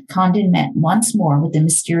 16th, Condon met once more with the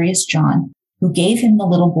mysterious John, who gave him the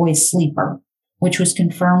little boy's sleeper, which was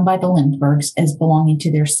confirmed by the Lindberghs as belonging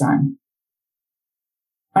to their son.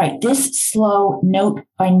 All right, this slow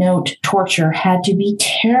note-by-note torture had to be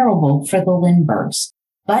terrible for the Lindberghs,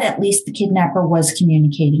 but at least the kidnapper was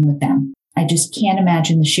communicating with them. I just can't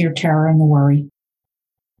imagine the sheer terror and the worry.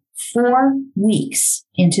 4 weeks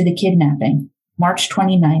into the kidnapping, March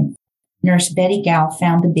 29th, Nurse Betty Gow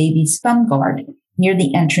found the baby's thumb guard near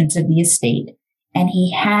the entrance of the estate, and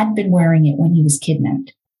he had been wearing it when he was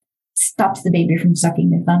kidnapped. Stops the baby from sucking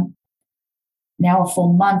their thumb. Now, a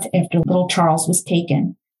full month after little Charles was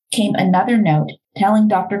taken, came another note telling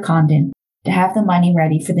Dr. Condon to have the money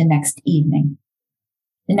ready for the next evening.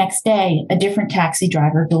 The next day, a different taxi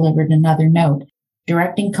driver delivered another note,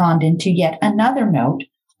 directing Condon to yet another note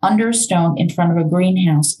under a stone in front of a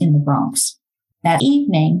greenhouse in the Bronx. That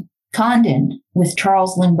evening, Condon, with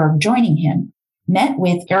Charles Lindbergh joining him, met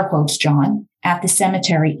with, air quotes, John at the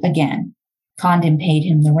cemetery again. Condon paid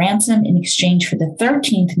him the ransom in exchange for the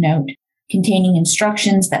 13th note, containing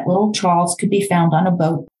instructions that little Charles could be found on a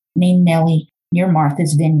boat named Nellie near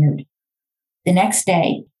Martha's Vineyard. The next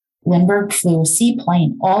day, Lindbergh flew a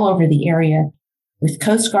seaplane all over the area with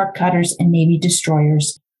Coast Guard cutters and Navy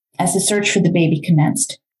destroyers as the search for the baby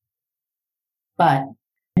commenced. But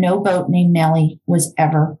no boat named Nellie was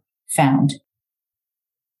ever found.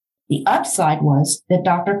 The upside was that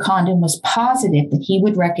Dr. Condon was positive that he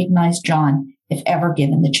would recognize John if ever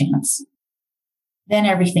given the chance. Then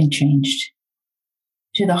everything changed.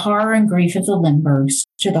 To the horror and grief of the Lindberghs,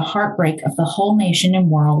 to the heartbreak of the whole nation and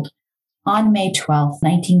world, on May 12,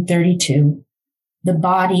 1932, the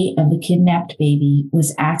body of the kidnapped baby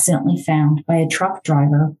was accidentally found by a truck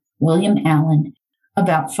driver, William Allen,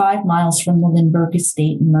 about 5 miles from the Lindbergh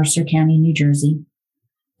estate in Mercer County, New Jersey.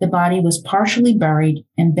 The body was partially buried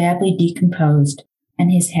and badly decomposed,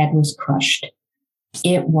 and his head was crushed.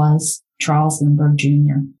 It was Charles Lindbergh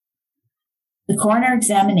Jr. The coroner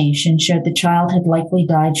examination showed the child had likely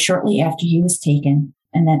died shortly after he was taken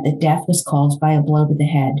and that the death was caused by a blow to the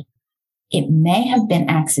head. It may have been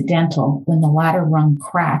accidental when the ladder rung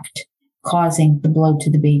cracked, causing the blow to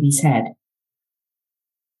the baby's head.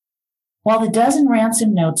 While the dozen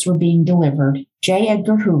ransom notes were being delivered, J.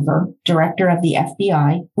 Edgar Hoover, director of the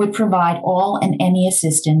FBI, would provide all and any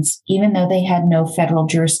assistance, even though they had no federal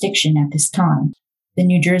jurisdiction at this time. The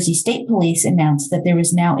New Jersey State Police announced that there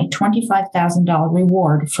was now a $25,000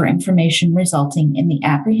 reward for information resulting in the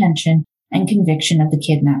apprehension and conviction of the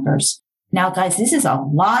kidnappers. Now, guys, this is a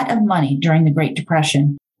lot of money during the Great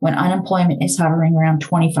Depression when unemployment is hovering around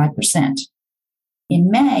 25%. In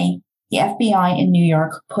May, the FBI in New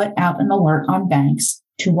York put out an alert on banks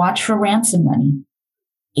to watch for ransom money.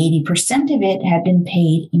 80% of it had been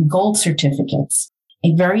paid in gold certificates,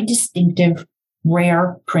 a very distinctive,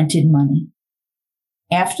 rare printed money.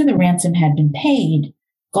 After the ransom had been paid,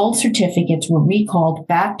 gold certificates were recalled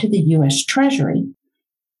back to the U.S. Treasury.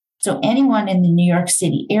 So anyone in the New York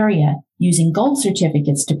City area using gold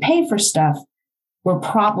certificates to pay for stuff were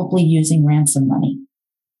probably using ransom money.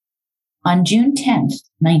 On June 10th,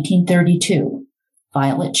 1932,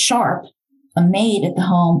 Violet Sharp, a maid at the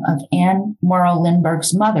home of Anne Morrow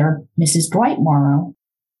Lindbergh's mother, Mrs. Dwight Morrow,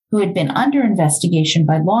 who had been under investigation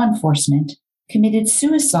by law enforcement, committed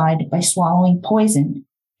suicide by swallowing poison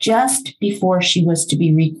just before she was to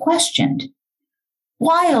be re-questioned.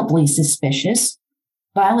 Wildly suspicious,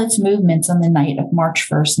 Violet's movements on the night of March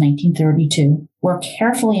 1st, 1932, were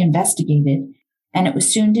carefully investigated, and it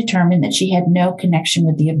was soon determined that she had no connection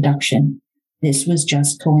with the abduction. This was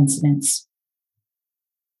just coincidence.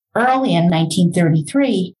 Early in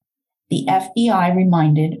 1933, the FBI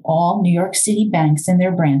reminded all New York City banks and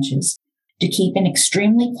their branches to keep an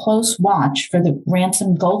extremely close watch for the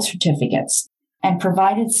ransom gold certificates and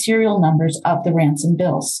provided serial numbers of the ransom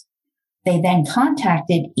bills. They then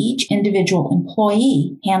contacted each individual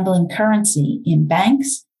employee handling currency in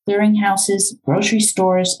banks, clearinghouses, grocery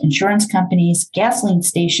stores, insurance companies, gasoline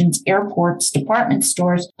stations, airports, department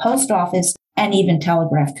stores, post office, and even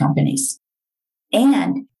telegraph companies.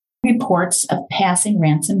 And reports of passing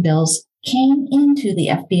ransom bills came into the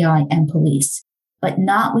FBI and police, but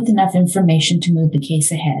not with enough information to move the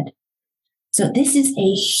case ahead. So this is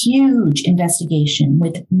a huge investigation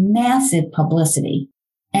with massive publicity.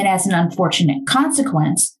 And as an unfortunate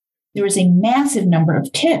consequence, there was a massive number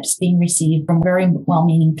of tips being received from very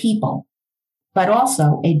well-meaning people, but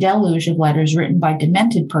also a deluge of letters written by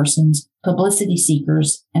demented persons, publicity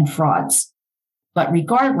seekers, and frauds. But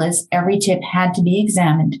regardless, every tip had to be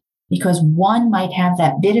examined because one might have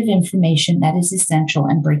that bit of information that is essential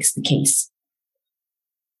and breaks the case.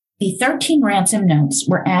 The 13 ransom notes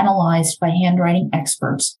were analyzed by handwriting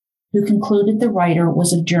experts who concluded the writer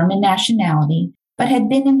was of German nationality but had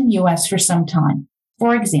been in the U.S. for some time.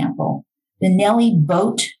 For example, the Nellie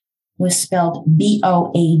Boat was spelled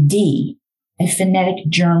B-O-A-D, a phonetic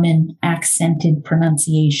German accented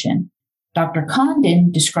pronunciation. Dr.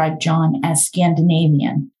 Condon described John as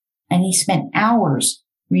Scandinavian, and he spent hours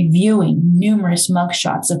reviewing numerous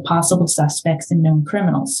mugshots of possible suspects and known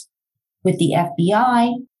criminals. With the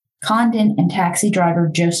FBI, Condon and taxi driver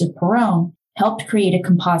Joseph Perrone helped create a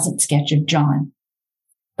composite sketch of John.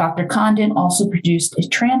 Dr. Condon also produced a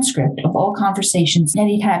transcript of all conversations that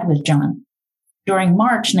he'd had with John. During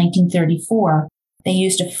March 1934, they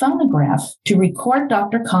used a phonograph to record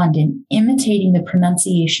Dr. Condon imitating the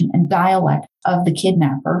pronunciation and dialect of the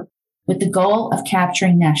kidnapper with the goal of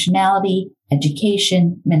capturing nationality,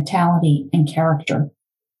 education, mentality, and character.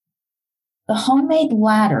 The homemade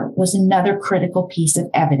ladder was another critical piece of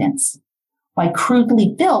evidence. While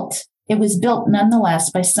crudely built, it was built nonetheless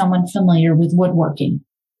by someone familiar with woodworking.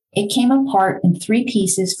 It came apart in 3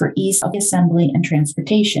 pieces for ease of assembly and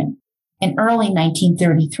transportation. In early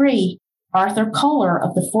 1933, Arthur Kohler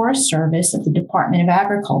of the Forest Service of the Department of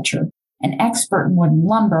Agriculture, an expert in wooden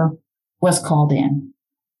lumber, was called in.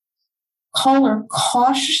 Kohler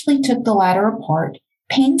cautiously took the ladder apart,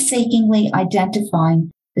 painstakingly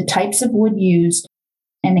identifying the types of wood used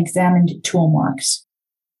and examined tool marks.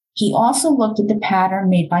 He also looked at the pattern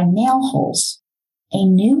made by nail holes. A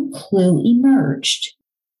new clue emerged.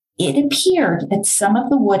 It appeared that some of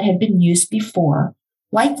the wood had been used before,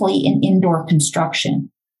 likely in indoor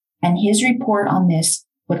construction, and his report on this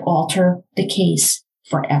would alter the case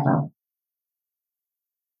forever.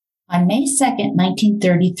 On May 2,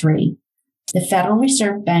 1933, the Federal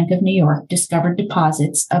Reserve Bank of New York discovered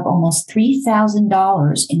deposits of almost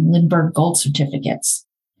 $3,000 in Lindbergh gold certificates.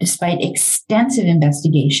 Despite extensive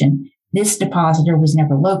investigation, this depositor was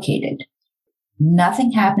never located.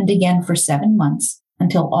 Nothing happened again for 7 months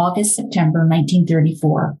until August-September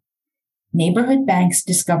 1934. Neighborhood banks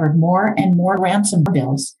discovered more and more ransom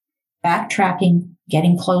bills, backtracking,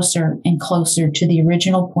 getting closer and closer to the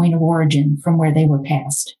original point of origin from where they were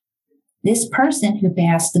passed. This person who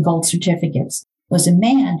passed the gold certificates was a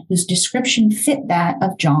man whose description fit that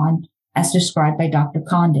of John as described by Dr.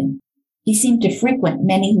 Condon. He seemed to frequent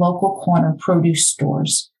many local corner produce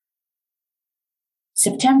stores.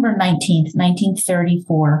 September 19,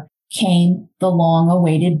 1934, came the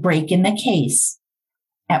long-awaited break in the case.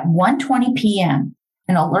 At 1:20 p.m.,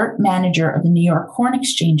 an alert manager of the New York Corn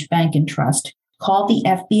Exchange Bank and Trust called the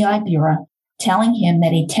FBI bureau, telling him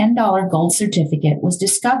that a $10 gold certificate was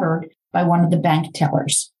discovered by one of the bank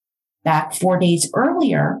tellers. Back 4 days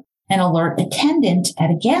earlier, an alert attendant at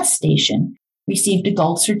a gas station received a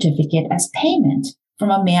gold certificate as payment from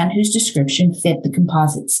a man whose description fit the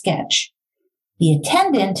composite sketch. The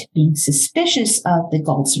attendant, being suspicious of the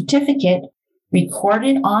gold certificate,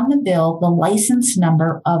 recorded on the bill the license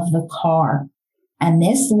number of the car, and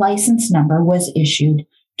this license number was issued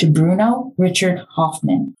to Bruno Richard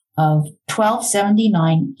Hoffman of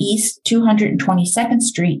 1279 East 222nd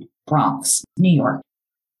Street, Bronx, New York.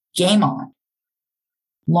 Game on.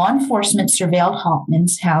 Law enforcement surveilled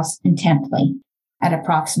Hoffman's house intently. At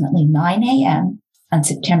approximately 9 a.m. on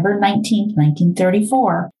September 19,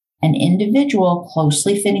 1934, an individual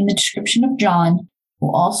closely fitting the description of John,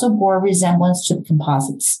 who also bore resemblance to the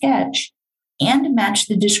composite sketch and matched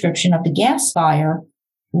the description of the gas buyer,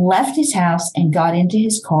 left his house and got into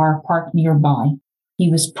his car parked nearby.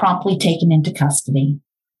 He was promptly taken into custody.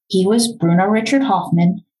 He was Bruno Richard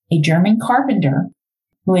Hoffman, a German carpenter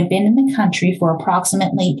who had been in the country for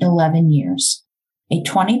approximately 11 years. A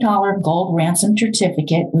 $20 gold ransom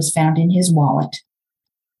certificate was found in his wallet.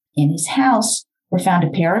 In his house were found a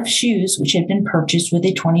pair of shoes which had been purchased with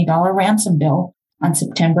a $20 ransom bill on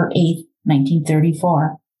September 8,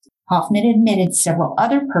 1934. Hoffman admitted several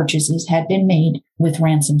other purchases had been made with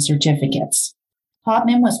ransom certificates.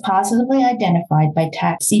 Hoffman was positively identified by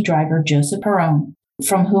taxi driver Joseph Perrone,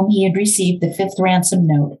 from whom he had received the fifth ransom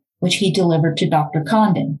note, which he delivered to Dr.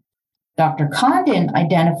 Condon. Dr. Condon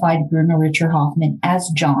identified Bruno Richard Hoffman as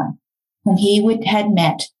John, whom he had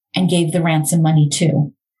met and gave the ransom money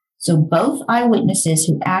to. So both eyewitnesses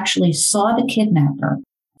who actually saw the kidnapper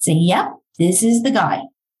say, yep, this is the guy.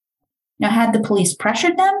 Now, had the police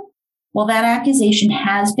pressured them? Well, that accusation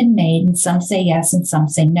has been made, and some say yes and some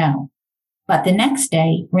say no. But the next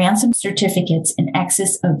day, ransom certificates in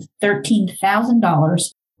excess of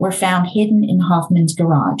 $13,000 were found hidden in Hoffman's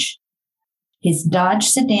garage. His Dodge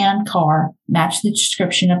sedan car matched the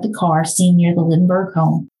description of the car seen near the Lindbergh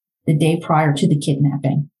home the day prior to the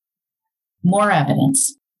kidnapping. More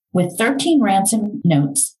evidence. With 13 ransom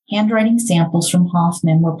notes, handwriting samples from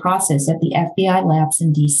Hoffman were processed at the FBI labs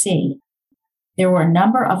in D.C. There were a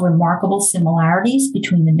number of remarkable similarities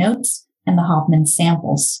between the notes and the Hoffman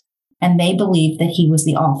samples, and they believed that he was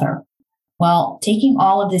the author. Well, taking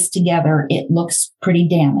all of this together, it looks pretty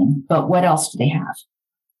damning, but what else do they have?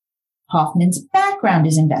 Hoffman's background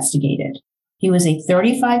is investigated. He was a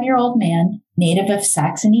 35-year-old man, native of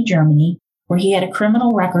Saxony, Germany, where he had a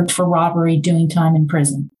criminal record for robbery doing time in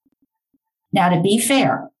prison. Now, to be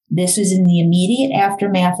fair, this was in the immediate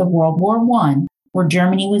aftermath of World War I, where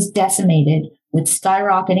Germany was decimated with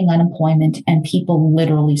skyrocketing unemployment and people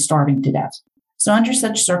literally starving to death. So under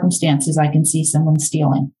such circumstances, I can see someone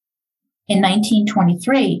stealing. In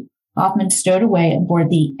 1923, Hoffman stowed away aboard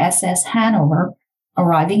the SS Hanover,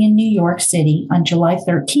 arriving in New York City on July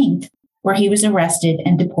 13th, where he was arrested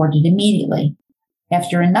and deported immediately.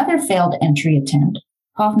 After another failed entry attempt,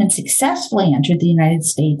 Hoffman successfully entered the United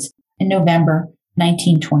States in November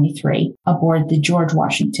 1923 aboard the George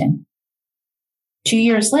Washington. 2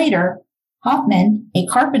 years later, Hoffman, a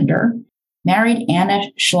carpenter, married Anna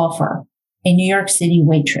Schloffer, a New York City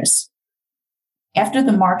waitress. After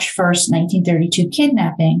the March 1st, 1932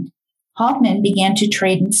 kidnapping, Hoffman began to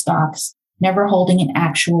trade in stocks, never holding an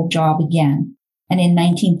actual job again. And in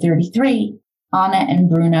 1933, Anna and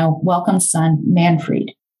Bruno welcomed son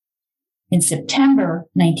Manfred. In September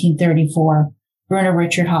 1934, Bruno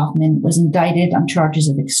Richard Hoffman was indicted on charges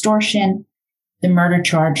of extortion. The murder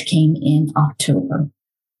charge came in October.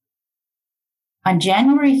 On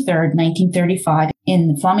January 3rd, 1935, in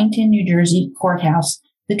the Flemington, New Jersey courthouse,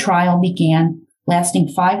 the trial began, lasting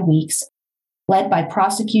 5 weeks, led by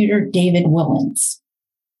prosecutor David Willens.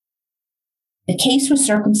 The case was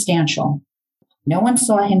circumstantial. No one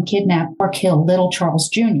saw him kidnap or kill little Charles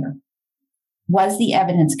Jr. Was the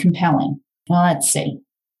evidence compelling? Well, let's see.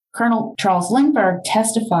 Colonel Charles Lindbergh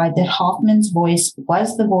testified that Hoffman's voice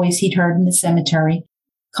was the voice he'd heard in the cemetery.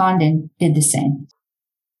 Condon did the same.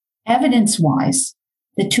 Evidence-wise,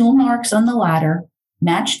 the tool marks on the ladder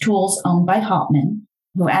matched tools owned by Hoffman,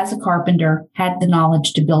 who as a carpenter had the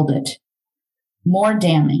knowledge to build it. More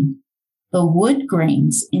damning, the wood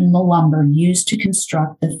grains in the lumber used to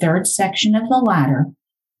construct the third section of the ladder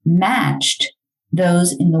matched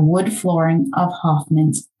those in the wood flooring of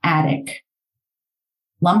Hoffman's attic.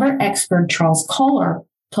 Lumber expert Charles Kohler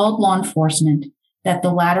told law enforcement that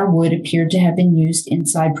the ladder wood appeared to have been used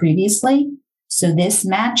inside previously, so this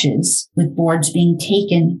matches with boards being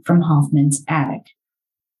taken from Hoffman's attic.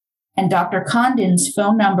 And Dr. Condon's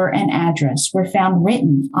phone number and address were found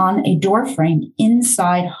written on a door frame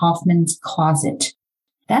inside Hoffman's closet.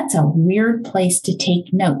 That's a weird place to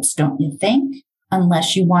take notes, don't you think?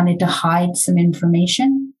 Unless you wanted to hide some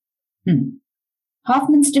information?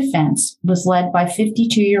 Hoffman's defense was led by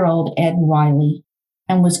 52-year-old Ed Riley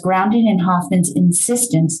and was grounded in Hoffman's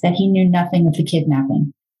insistence that he knew nothing of the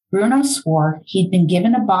kidnapping. Bruno swore he'd been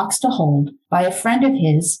given a box to hold by a friend of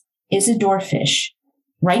his, Isidore Fish,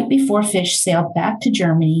 right before Fish sailed back to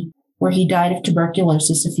Germany, where he died of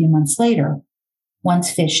tuberculosis a few months later.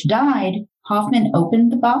 Once Fish died, Hoffman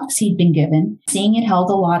opened the box he'd been given, seeing it held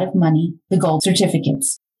a lot of money, the gold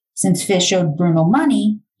certificates. Since Fish owed Bruno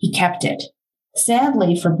money, he kept it.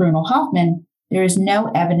 Sadly for Bruno Hoffman, there is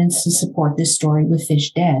no evidence to support this story with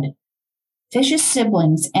Fish dead. Fish's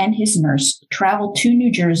siblings and his nurse traveled to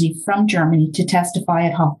New Jersey from Germany to testify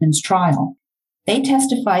at Hoffman's trial. They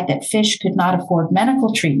testified that Fish could not afford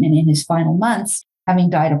medical treatment in his final months, having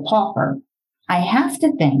died a pauper. I have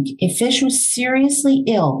to think if Fish was seriously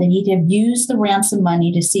ill, then he'd have used the ransom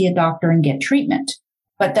money to see a doctor and get treatment.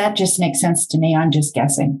 But that just makes sense to me. I'm just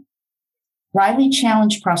guessing. Riley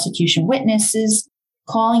challenged prosecution witnesses,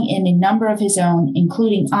 calling in a number of his own,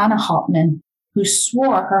 including Anna Hoffman, who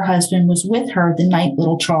swore her husband was with her the night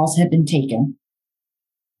little Charles had been taken.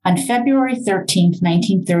 On February 13,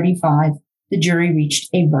 1935, the jury reached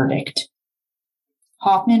a verdict.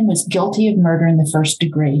 Hoffman was guilty of murder in the first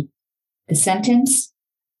degree. The sentence?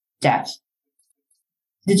 Death.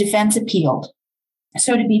 The defense appealed.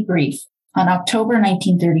 So to be brief, on October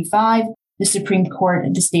 1935, the Supreme Court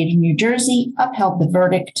of the state of New Jersey upheld the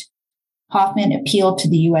verdict. Hoffman appealed to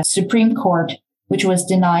the U.S. Supreme Court, which was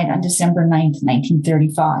denied on December 9,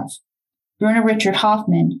 1935. Bruno Richard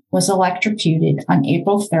Hoffman was electrocuted on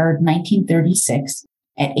April 3, 1936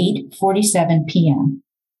 at 8:47 p.m.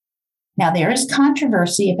 Now, there is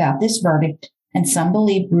controversy about this verdict, and some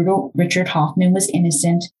believe Bruno Richard Hoffman was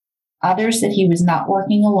innocent, others that he was not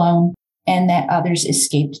working alone, and that others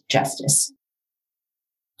escaped justice.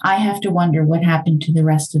 I have to wonder what happened to the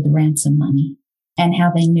rest of the ransom money and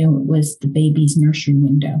how they knew it was the baby's nursery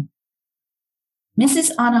window.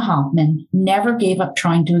 Mrs. Anna Hoffman never gave up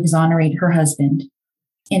trying to exonerate her husband.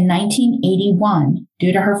 In 1981,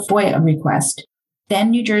 due to her FOIA request,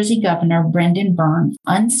 then New Jersey Governor Brendan Byrne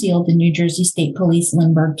unsealed the New Jersey State Police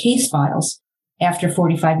Lindbergh case files after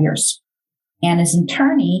 45 years. Anna's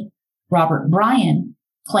attorney, Robert Bryan,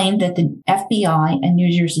 claimed that the FBI and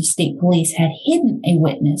New Jersey State Police had hidden a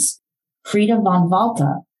witness, Frida von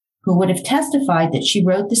Valta, who would have testified that she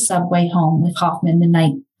rode the subway home with Hoffman the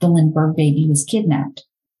night the Lindbergh baby was kidnapped.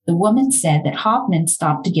 The woman said that Hoffman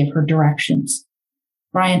stopped to give her directions.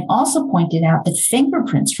 Bryan also pointed out that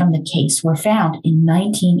fingerprints from the case were found in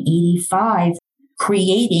 1985,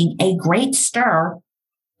 creating a great stir,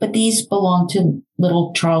 but these belonged to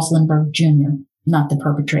little Charles Lindbergh Jr., not the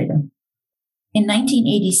perpetrator. In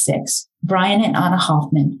 1986, Bryan and Anna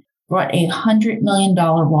Hoffman brought a $100 million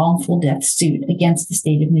wrongful death suit against the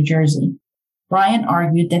state of New Jersey. Bryan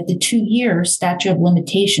argued that the 2-year statute of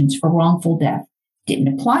limitations for wrongful death didn't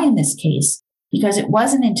apply in this case because it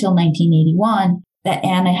wasn't until 1981 that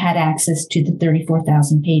Anna had access to the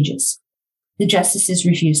 34,000 pages. The justices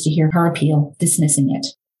refused to hear her appeal, dismissing it.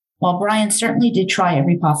 While Bryan certainly did try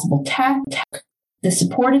every possible tactic, the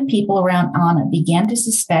supportive people around Anna began to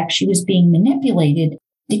suspect she was being manipulated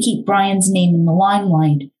to keep Bryan's name in the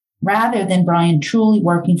limelight, rather than Bryan truly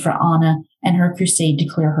working for Anna and her crusade to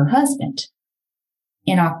clear her husband.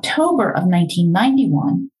 In October of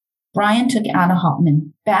 1991, Bryan took Anna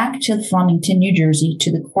Hoffman back to Flemington, New Jersey,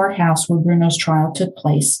 to the courthouse where Bruno's trial took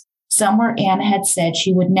place, somewhere Anna had said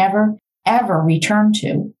she would never, ever return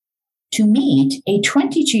to meet a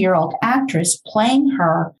 22-year-old actress playing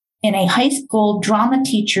her in a high school drama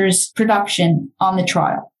teacher's production on the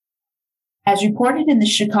trial. As reported in the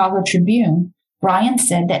Chicago Tribune, Bryan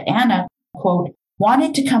said that Anna, quote,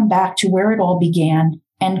 wanted to come back to where it all began,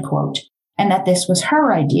 end quote, and that this was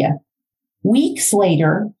her idea. Weeks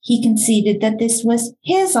later, he conceded that this was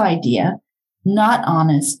his idea, not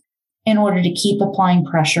Anna's, in order to keep applying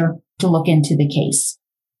pressure to look into the case.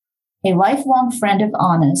 A lifelong friend of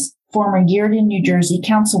Anna's, former Yearden, New Jersey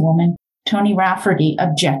councilwoman Toni Rafferty,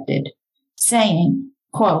 objected, saying,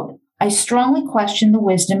 quote, I strongly question the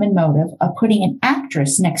wisdom and motive of putting an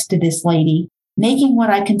actress next to this lady, making what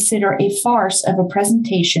I consider a farce of a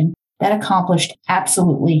presentation that accomplished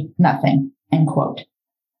absolutely nothing, end quote.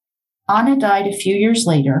 Anna died a few years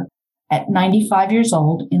later at 95 years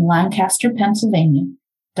old in Lancaster, Pennsylvania,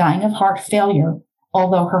 dying of heart failure,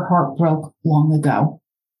 although her heart broke long ago.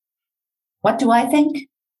 What do I think?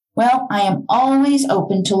 Well, I am always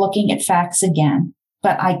open to looking at facts again,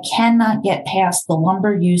 but I cannot get past the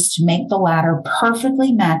lumber used to make the ladder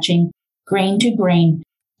perfectly matching, grain to grain,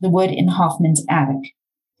 the wood in Hoffman's attic.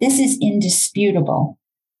 This is indisputable.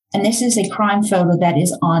 And this is a crime photo that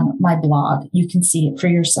is on my blog. You can see it for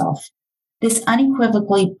yourself. This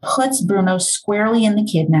unequivocally puts Bruno squarely in the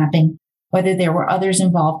kidnapping, whether there were others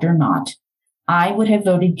involved or not. I would have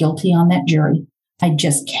voted guilty on that jury. I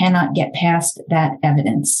just cannot get past that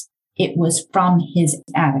evidence. It was from his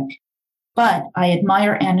attic. But I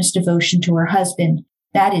admire Anna's devotion to her husband.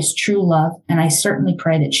 That is true love, and I certainly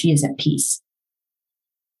pray that she is at peace.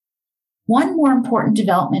 One more important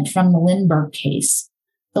development from the Lindbergh case.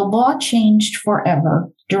 The law changed forever,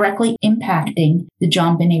 directly impacting the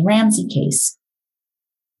JonBenét Ramsey case.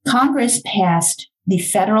 Congress passed the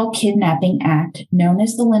Federal Kidnapping Act, known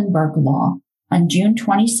as the Lindbergh Law, on June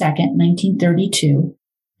 22, 1932,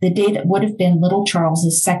 the day that would have been little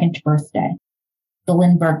Charles's second birthday. The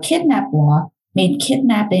Lindbergh Kidnap Law made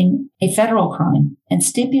kidnapping a federal crime and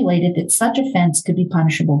stipulated that such offense could be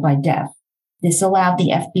punishable by death. This allowed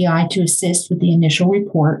the FBI to assist with the initial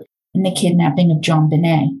report in the kidnapping of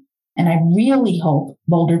JonBenét. And I really hope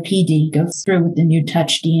Boulder PD goes through with the new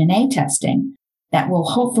touch DNA testing that will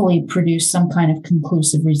hopefully produce some kind of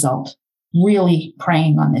conclusive result. Really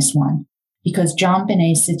praying on this one, because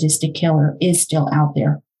JonBenét's sadistic killer is still out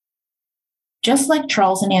there. Just like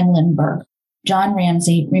Charles and Ann Lindbergh, John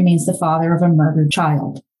Ramsey remains the father of a murdered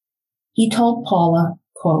child. He told Paula,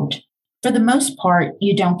 quote, For the most part,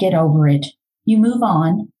 you don't get over it. You move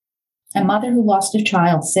on. A mother who lost a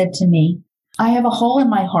child said to me, "I have a hole in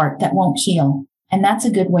my heart that won't heal." And that's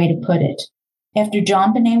a good way to put it. After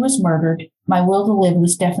JonBenét was murdered, my will to live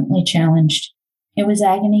was definitely challenged. It was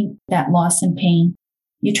agony, that loss and pain.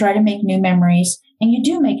 You try to make new memories, and you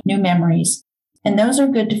do make new memories. And those are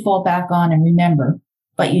good to fall back on and remember,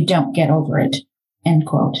 but you don't get over it. End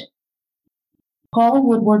quote. Paula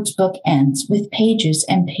Woodward's book ends with pages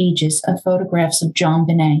and pages of photographs of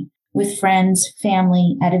JonBenét with friends,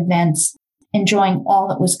 family, at events, enjoying all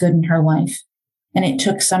that was good in her life. And it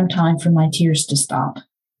took some time for my tears to stop.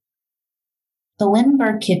 The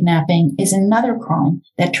Lindbergh kidnapping is another crime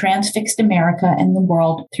that transfixed America and the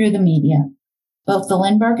world through the media. Both the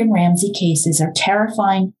Lindbergh and Ramsey cases are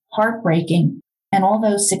terrifying, heartbreaking, and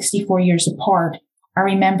although 64 years apart, are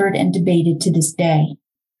remembered and debated to this day.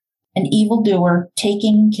 An evildoer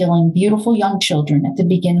taking and killing beautiful young children at the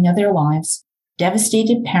beginning of their lives,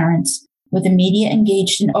 devastated parents, with the media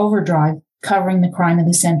engaged in overdrive covering the crime of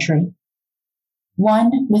the century.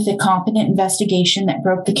 One with a competent investigation that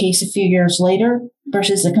broke the case a few years later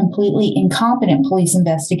versus a completely incompetent police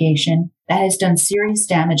investigation that has done serious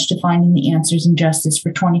damage to finding the answers and justice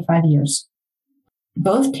for 25 years.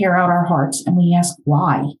 Both tear out our hearts, and we ask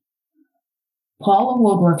why. Paula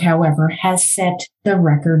Woodward, however, has set the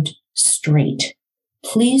record straight.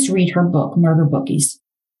 Please read her book, Murder Bookies.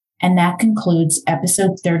 And that concludes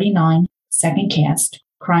episode 39, second cast,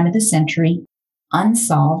 Crime of the Century,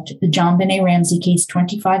 Unsolved, the JonBenét Ramsey case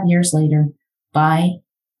 25 years later, by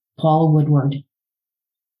Paula Woodward.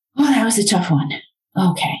 Oh, that was a tough one.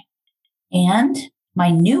 Okay. And my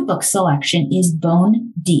new book selection is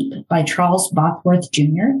Bone Deep by Charles Bothworth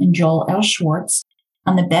Jr. and Joel L. Schwartz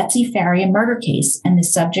on the Betsy Faria murder case and the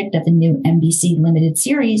subject of a new NBC limited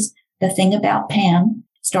series, The Thing About Pam,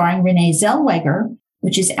 starring Renee Zellweger,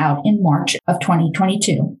 which is out in March of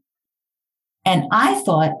 2022. And I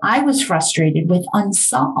thought I was frustrated with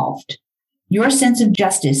Unsolved. Your sense of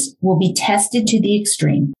justice will be tested to the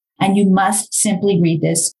extreme, and you must simply read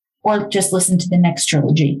this or just listen to the next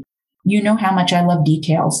trilogy. You know how much I love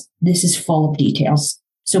details. This is full of details.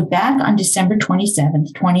 So back on December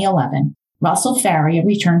 27th, 2011, Russell Faria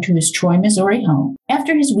returned to his Troy, Missouri home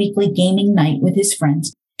after his weekly gaming night with his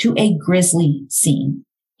friends to a grisly scene.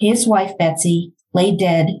 His wife, Betsy, lay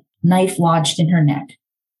dead, knife lodged in her neck.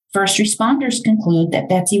 First responders conclude that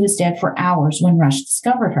Betsy was dead for hours when Rush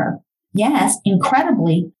discovered her. Yes,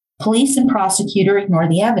 incredibly, police and prosecutor ignore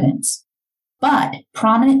the evidence. But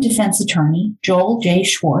prominent defense attorney Joel J.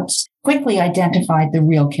 Schwartz quickly identified the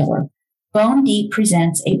real killer. Bone Deep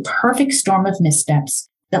presents a perfect storm of missteps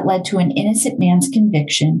that led to an innocent man's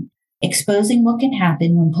conviction, exposing what can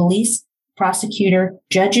happen when police, prosecutor,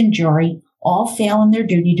 judge, and jury all fail in their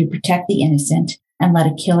duty to protect the innocent and let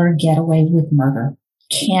a killer get away with murder.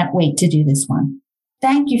 Can't wait to do this one.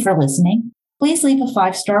 Thank you for listening. Please leave a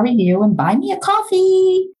 5-star review and buy me a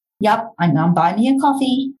coffee. Yep, I'm on Buy Me a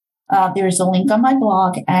Coffee. There's a link on my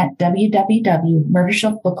blog at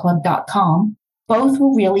www.murdershelfbookclub.com. Both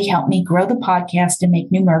will really help me grow the podcast and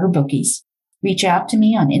make new murder bookies. Reach out to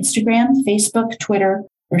me on Instagram, Facebook, Twitter,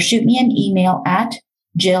 or shoot me an email at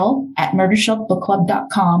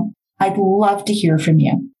jill@murdershelfbookclub.com. I'd love to hear from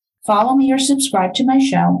you. Follow me or subscribe to my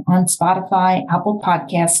show on Spotify, Apple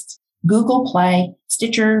Podcasts, Google Play,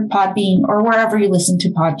 Stitcher, Podbean, or wherever you listen to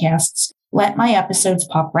podcasts. Let my episodes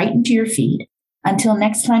pop right into your feed. Until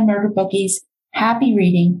next time, Murder Bookies, happy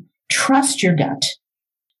reading, trust your gut.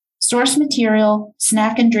 Source material,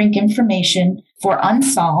 snack and drink information for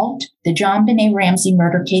Unsolved, the JonBenét Ramsey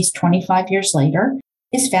murder case 25 years later,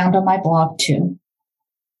 is found on my blog too.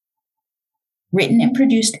 Written and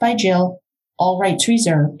produced by Jill, all rights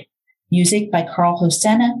reserved. Music by Carl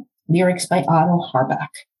Hosanna, lyrics by Otto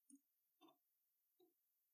Harbach.